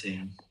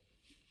 marketing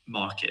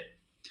market.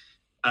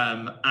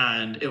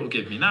 And it will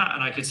give me that.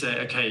 And I could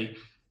say, okay,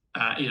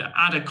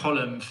 add a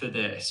column for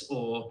this,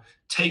 or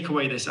take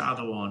away this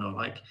other one, or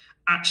like,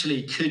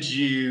 actually, could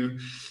you,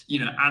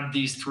 add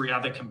these three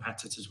other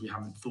competitors we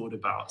haven't thought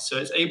about? So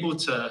it's able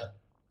to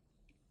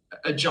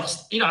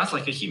adjust, as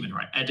like a human,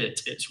 right?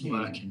 Edit its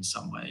work in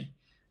some way.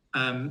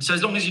 So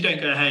as long as you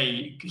don't go,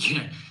 hey,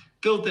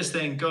 build this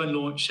thing, go and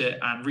launch it,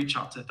 and reach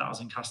out to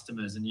 1,000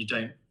 customers, and you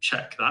don't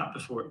check that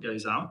before it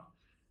goes out,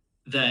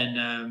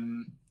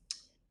 then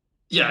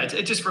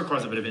it just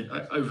requires a bit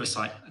of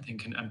oversight, I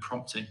think, and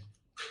prompting.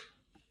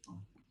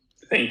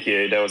 Thank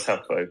you. That was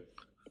helpful.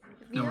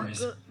 We No are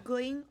worries.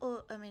 going,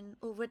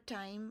 over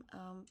time,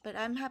 but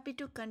I'm happy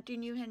to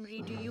continue.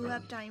 Henry, do you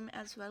have time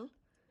as well?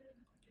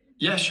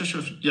 Yeah,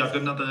 sure. Yeah, I've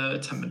got another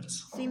 10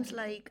 minutes. Seems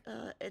like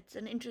it's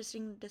an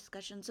interesting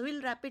discussion. So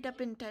we'll wrap it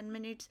up in 10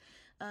 minutes.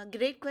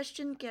 Great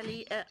question,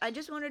 Kelly. I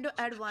just wanted to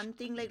add one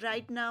thing. Like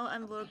right now,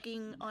 I'm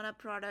working on a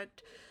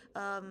product.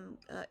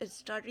 It's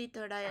Study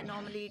Third Eye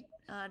Anomaly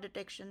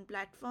Detection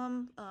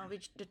Platform,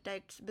 which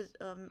detects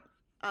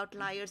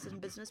outliers in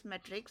business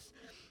metrics.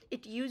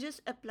 It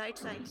uses applied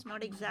science,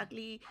 not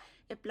exactly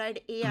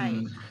applied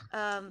AI.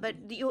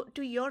 But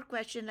to your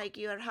question, like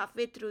you are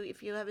halfway through,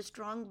 if you have a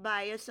strong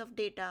bias of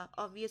data,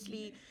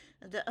 obviously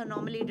the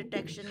anomaly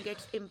detection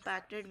gets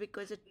impacted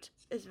because it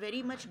is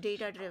very much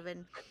data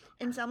driven.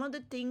 And some of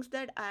the things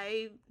that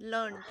I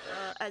learned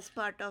as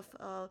part of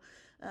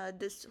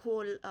this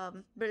whole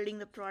building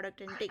the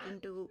product and taking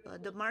to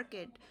the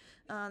market,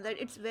 that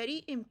it's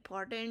very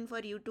important for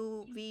you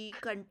to be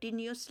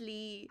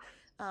continuously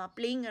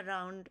playing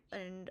around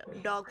and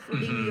dog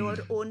fooding your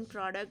own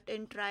product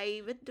and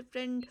try with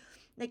different,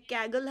 like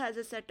Kaggle has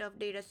a set of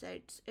data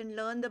sets, and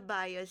learn the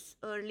bias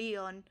early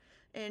on.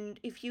 And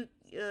if you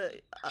are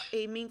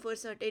aiming for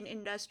certain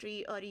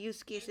industry or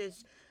use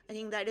cases, I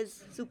think that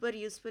is super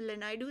useful,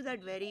 and I do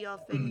that very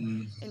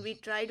often. And we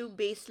try to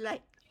baseline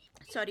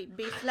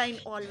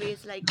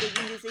always, like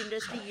taking these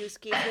industry use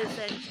cases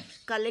and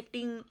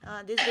collecting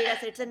these data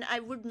sets. And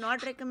I would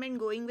not recommend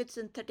going with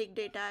synthetic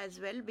data as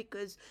well,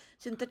 because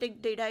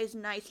synthetic data is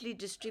nicely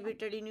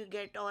distributed and you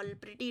get all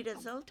pretty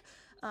result.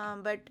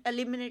 But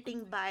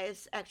eliminating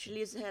bias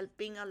actually is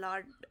helping a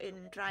lot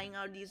in trying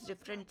out these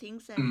different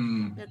things,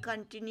 and we're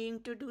continuing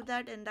to do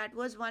that. And that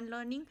was one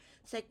learning.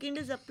 Second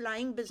is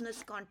applying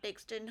business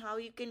context and how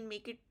you can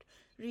make it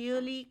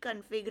really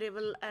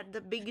configurable at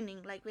the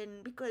beginning, like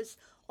when, because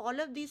all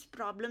of these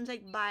problems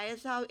like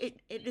bias, how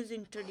it is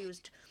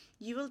introduced,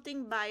 you will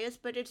think bias,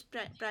 but it's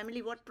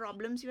primarily what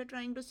problems you are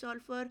trying to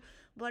solve for,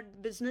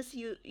 what business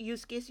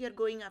use case you're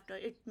going after.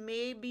 It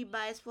may be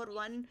bias for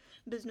one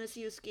business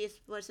use case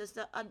versus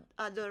the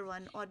other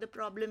one, or the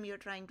problem you're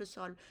trying to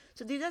solve.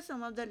 So these are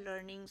some of the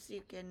learnings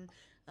you can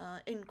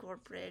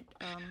incorporate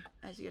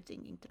as you're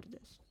thinking through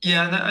this.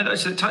 Yeah, and I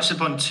should touch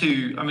upon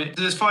two. I mean,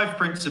 there's 5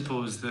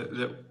 principles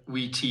that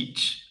we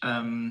teach,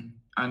 and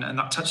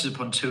that touches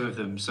upon 2 of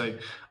them. So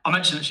I'll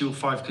mention actually all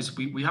 5 because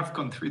we have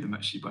gone through them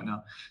actually by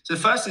now. So the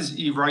first is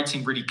you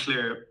writing really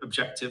clear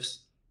objectives.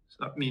 So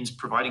that means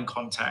providing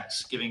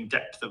context, giving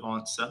depth of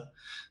answer.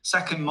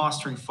 Second,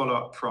 mastering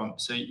follow-up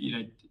prompts. So,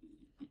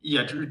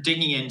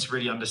 digging in to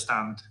really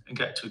understand and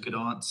get to a good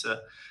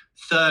answer.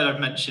 Third, I've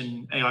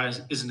mentioned AI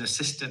is an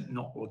assistant,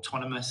 not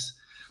autonomous.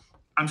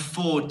 And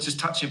 4, just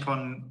touching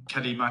upon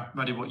Kelly,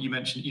 Maddie, what you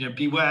mentioned,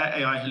 beware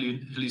AI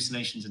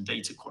hallucinations and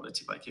data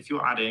quality. Like if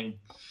you're adding,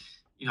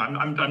 I'm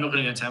not going to go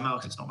into ML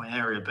because it's not my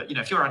area, but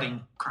if you're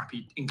adding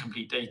crappy,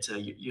 incomplete data,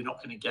 you're not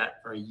going to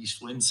get very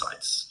useful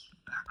insights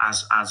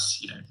as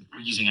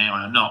using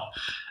AI or not,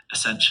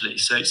 essentially.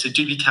 So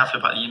do be careful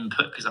about the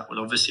input, because that will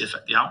obviously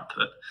affect the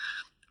output.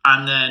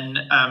 And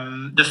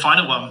then the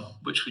final one,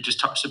 which we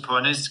just touched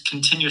upon, is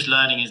continuous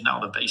learning is now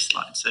the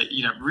baseline. So,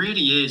 it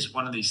really is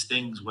one of these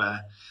things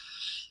where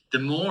the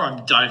more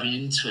I'm diving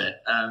into it,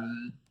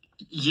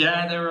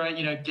 there are,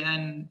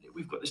 again,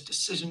 we've got this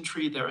decision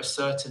tree. There are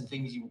certain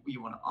things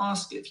you want to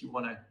ask if you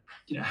want to,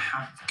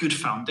 have good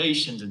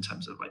foundations in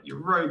terms of like your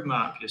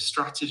roadmap, your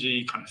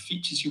strategy, kind of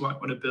features you might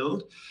want to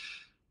build.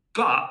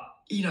 But,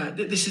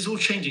 this is all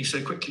changing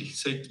so quickly.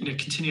 So,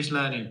 continuous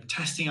learning,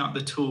 testing out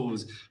the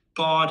tools.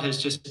 Bard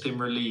has just been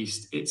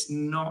released. It's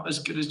not as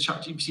good as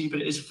ChatGPT,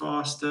 but it is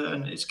faster,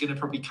 and it's going to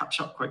probably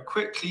catch up quite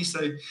quickly.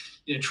 So,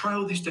 try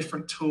all these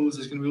different tools.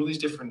 There's going to be all these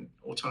different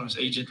autonomous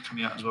agents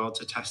coming out as well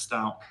to test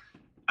out,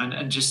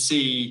 and just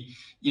see,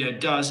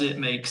 does it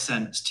make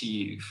sense to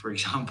you? For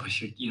example,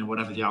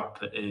 whatever the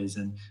output is,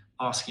 and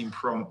asking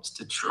prompts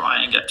to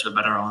try and get to a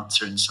better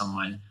answer in some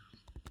way.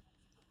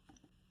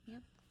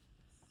 Yep.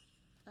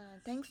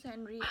 Thanks,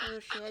 Henry, for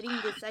sharing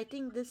this. I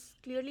think this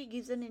clearly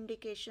gives an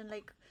indication,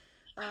 like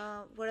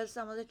what are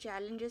some of the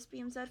challenges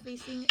PMs are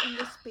facing in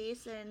this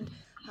space, and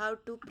how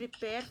to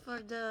prepare for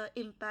the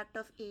impact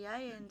of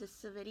AI. And this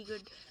is a very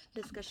good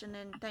discussion.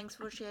 And thanks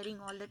for sharing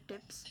all the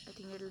tips. I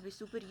think it'll be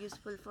super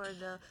useful for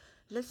the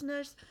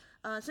listeners.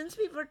 Since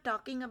we were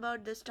talking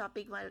about this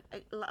topic, well,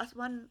 last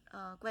one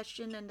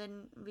question, and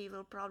then we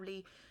will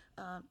probably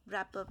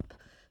wrap up.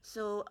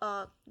 So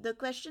the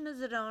question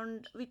is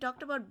around, we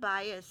talked about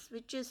bias,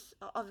 which is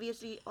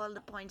obviously all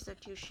the points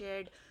that you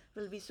shared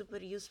will be super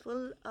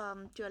useful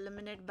to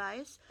eliminate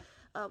bias.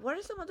 What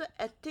are some of the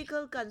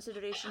ethical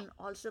consideration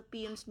also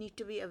PMs need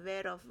to be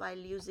aware of while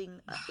using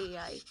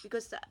AI?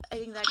 Because I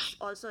think that's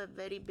also a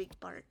very big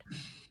part.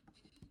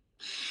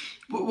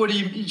 What do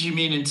you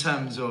mean in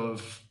terms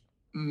of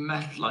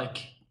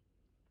like?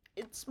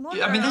 It's more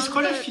I mean, there's around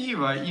quite a the few,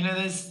 right? You know,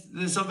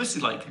 there's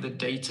obviously like the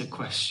data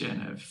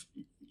question of,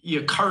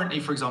 currently,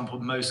 for example,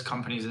 most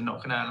companies are not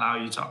going to allow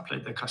you to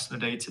upload their customer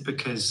data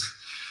because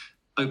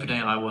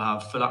OpenAI will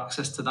have full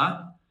access to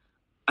that.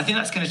 I think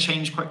that's going to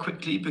change quite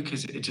quickly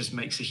because it just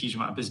makes a huge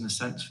amount of business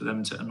sense for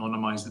them to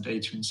anonymize the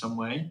data in some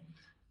way.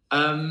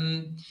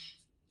 Beyond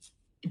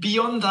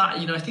that,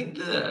 I think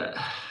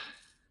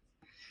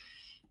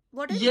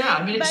what I yeah,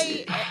 I meant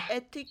mean, by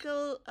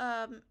ethical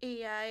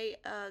AI,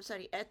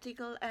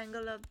 ethical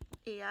angle of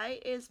AI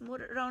is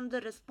more around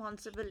the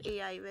responsible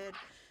AI, where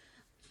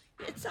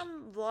it's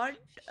somewhat,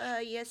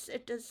 yes,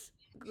 it is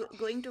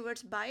going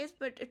towards bias,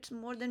 but it's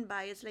more than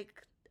bias. Like,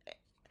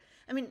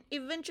 I mean,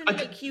 eventually,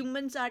 like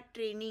humans are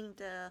training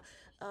the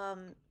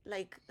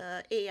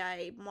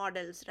AI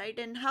models, right?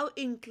 And how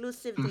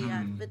inclusive they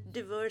are with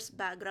diverse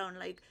background.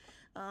 Like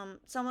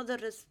some of the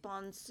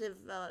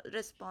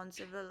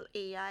responsible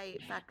AI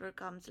factor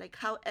comes like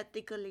how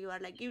ethical you are.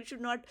 Like you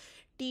should not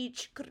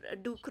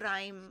do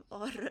crime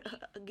or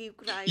give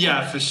crime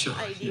Yeah, for sure.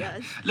 Yeah.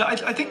 ideas.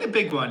 Look, I think the So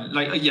big one,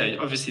 like, yeah,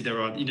 obviously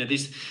there are,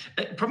 these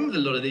problem with a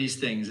lot of these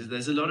things is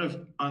there's a lot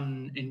of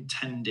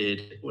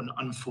unintended or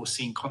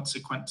unforeseen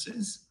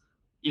consequences.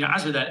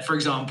 As with that, for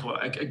example,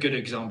 a good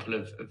example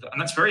of that,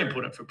 and that's very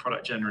important for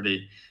product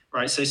generally,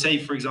 right? So, say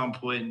for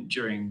example,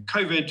 during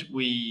COVID,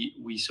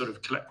 we sort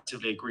of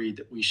collectively agreed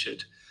that we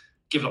should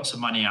give lots of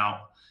money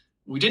out.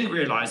 We didn't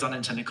realize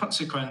unintended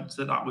consequence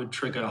that would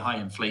trigger high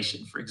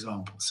inflation, for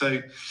example.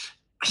 So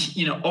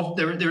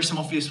there are some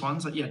obvious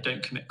ones like, yeah,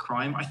 don't commit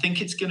crime. I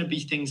think it's going to be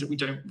things that we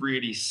don't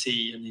really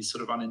see in these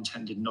sort of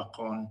unintended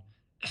knock-on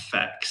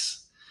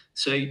effects.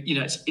 So,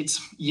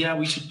 yeah,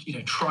 we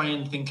should, try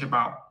and think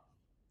about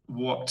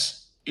what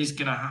is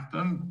going to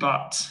happen,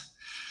 but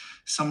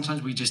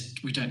sometimes we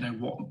don't know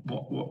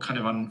what kind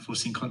of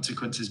unforeseen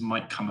consequences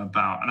might come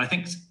about. And I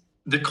think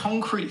the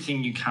concrete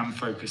thing you can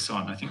focus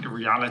on, I think the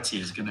reality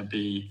is going to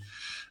be,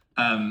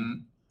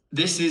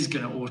 this is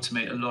going to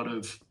automate a lot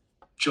of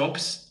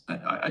jobs.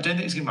 I don't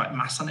think it's going to be like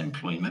mass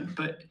unemployment,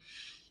 but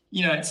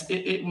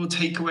it will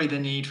take away the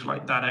need for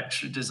like that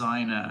extra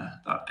designer,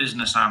 that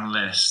business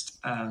analyst,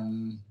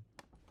 front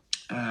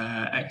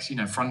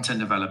end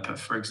developer,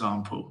 for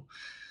example.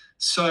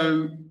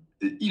 So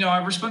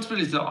our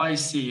responsibility that I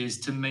see is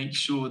to make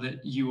sure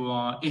that you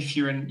are, if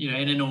you're in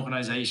an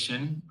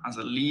organization as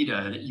a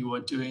leader, that you are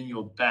doing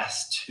your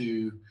best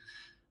to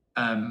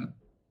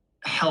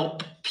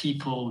help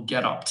people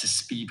get up to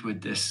speed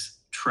with this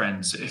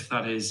trend. So if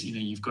that is,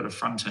 you've got a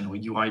front end or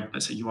UI,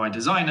 let's say UI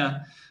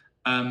designer,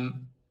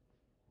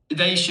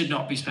 they should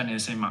not be spending the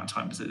same amount of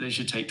time. They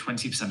should take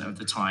 20% of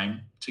the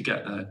time to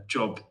get the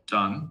job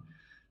done.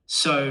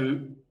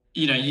 So,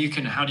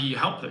 how do you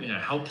help them?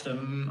 Help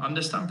them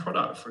understand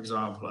product, for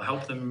example, or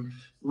help them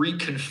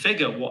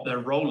reconfigure what their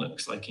role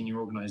looks like in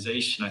your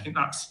organization. I think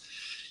that's,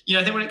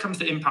 I think when it comes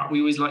to impact, we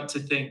always like to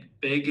think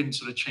big and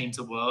sort of change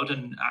the world.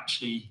 And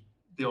actually,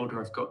 the older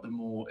I've got, the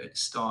more it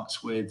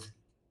starts with,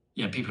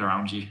 people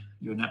around you,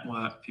 your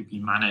network, people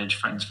you manage,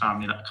 friends,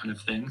 family, that kind of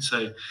thing.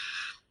 So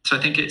I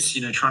think it's,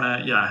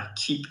 trying to,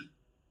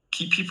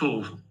 keep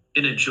people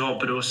in a job,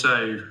 but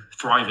also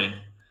thriving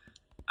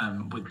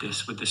with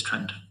this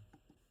trend.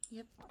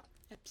 yep,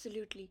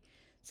 absolutely.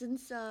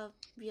 Since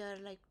we are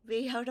like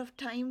way out of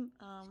time,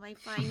 my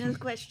final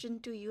question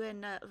to you,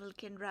 and we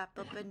can wrap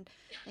up. And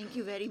thank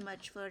you very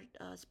much for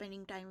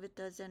spending time with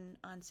us and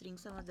answering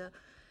some of the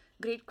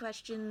great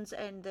questions,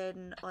 and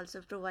then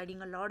also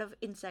providing a lot of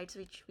insights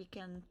which we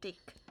can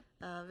take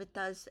with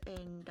us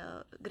and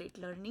great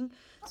learning.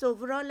 So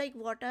overall, like,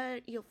 what are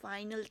your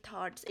final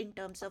thoughts in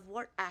terms of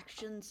what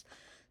actions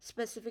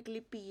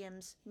specifically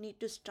PMs need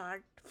to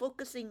start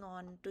focusing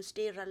on to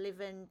stay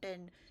relevant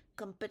and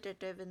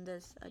competitive in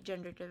this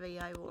generative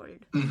AI world?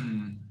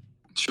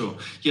 Sure.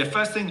 Yeah,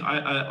 first thing,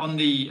 on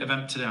the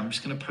event today, I'm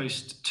just going to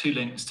post 2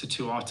 links to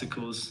 2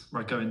 articles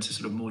where I go into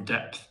sort of more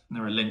depth. And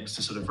there are links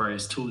to sort of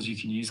various tools you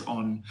can use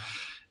on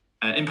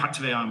impact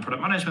of AI on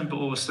product management, but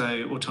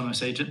also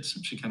autonomous agents,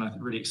 which again, I'm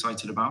really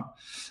excited about.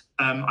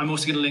 I'm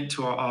also going to link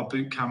to our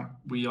bootcamp.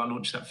 We are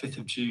launching that 5th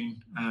of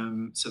June.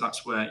 So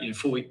that's where,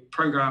 4-week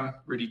program,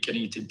 really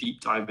getting you to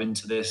deep dive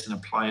into this and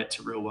apply it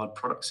to real world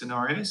product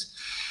scenarios.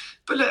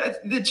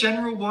 But the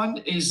general one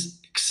is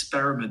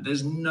experiment.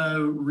 There's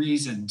no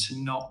reason to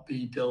not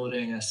be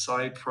building a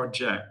side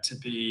project, to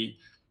be,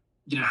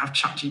 have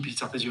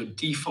ChatGPT up as your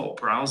default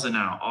browser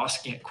now,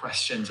 asking it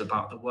questions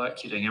about the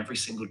work you're doing every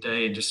single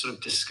day and just sort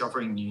of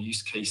discovering new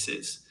use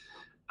cases.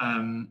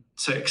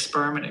 So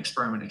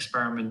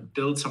experiment,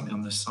 build something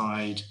on the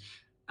side,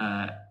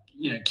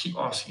 keep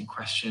asking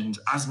questions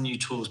as new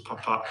tools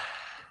pop up.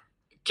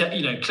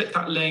 Click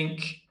that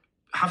link,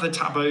 have the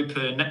tab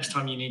open. Next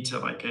time you need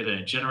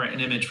to generate an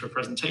image for a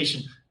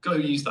presentation, go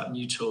use that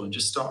new tool and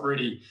just start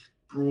really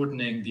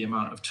broadening the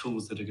amount of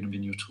tools that are going to be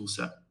in your tool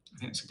set. I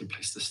think it's a good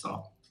place to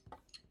start.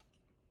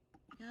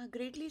 Yeah,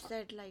 greatly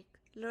said. Like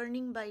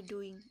learning by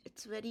doing,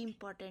 it's very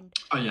important.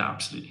 Oh yeah,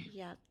 absolutely.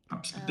 Yeah.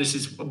 Absolutely. This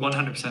is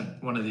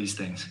 100% one of these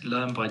things.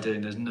 Learn by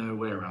doing. There's no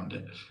way around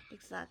it.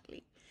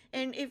 Exactly.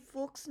 And if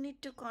folks need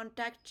to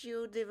contact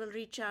you, they will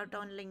reach out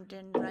on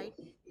LinkedIn, right?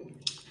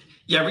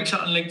 Yeah, reach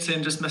out on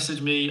LinkedIn. Just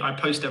message me. I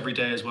post every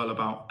day as well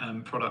about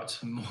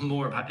products and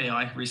more about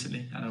AI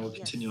recently, and I will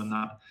continue on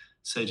that.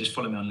 So just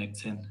follow me on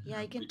LinkedIn. Yeah,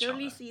 I can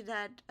totally see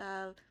that.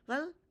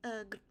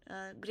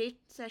 Great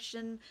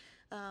session,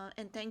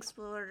 and thanks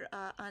for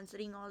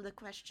answering all the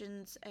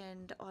questions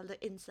and all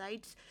the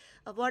insights.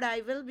 What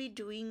I will be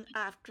doing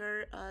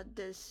after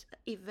this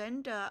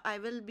event, I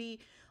will be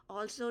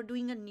also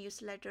doing a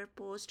newsletter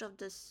post of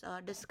this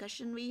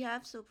discussion we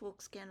have, so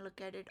folks can look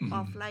at it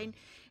offline.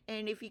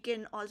 And if you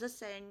can also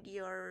send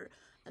your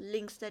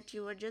links that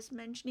you were just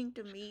mentioning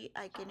to me,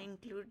 I can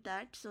include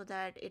that so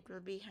that it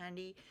will be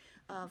handy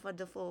for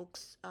the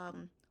folks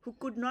who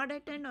could not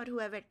attend or who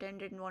have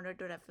attended and wanted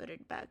to refer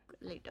it back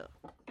later.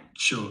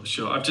 Sure.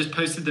 I've just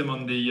posted them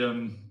on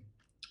the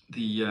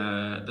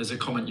there's a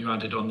comment you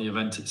added on the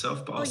event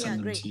itself, but I'll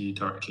send them to you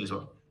directly as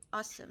well.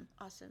 Awesome.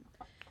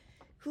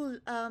 Cool.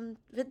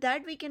 With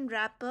that, we can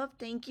wrap up.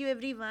 Thank you,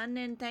 everyone,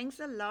 and thanks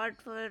a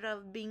lot for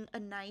being a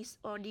nice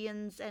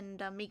audience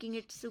and making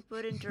it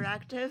super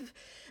interactive.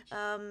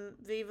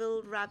 We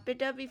will wrap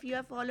it up. If you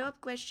have follow-up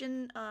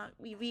question,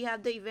 we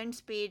have the events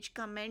page.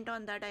 Comment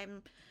on that.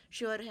 I'm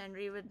sure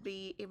Henry would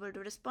be able to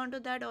respond to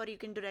that, or you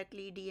can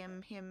directly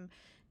DM him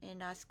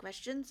and ask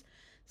questions.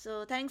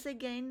 So thanks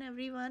again,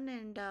 everyone,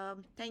 and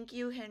thank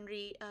you,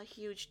 Henry. A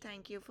huge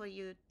thank you for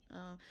you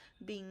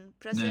being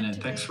present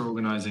today. Thanks for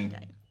organizing.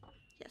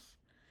 Yes.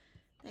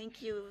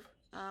 Thank you.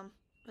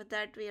 With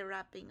that, we are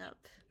wrapping up.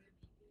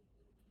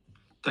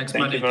 Thanks,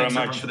 Maddie. Thanks,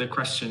 everyone, for the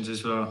questions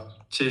as well.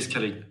 Cheers,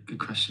 Kelly. Good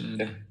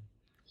question.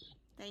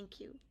 Thank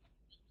you.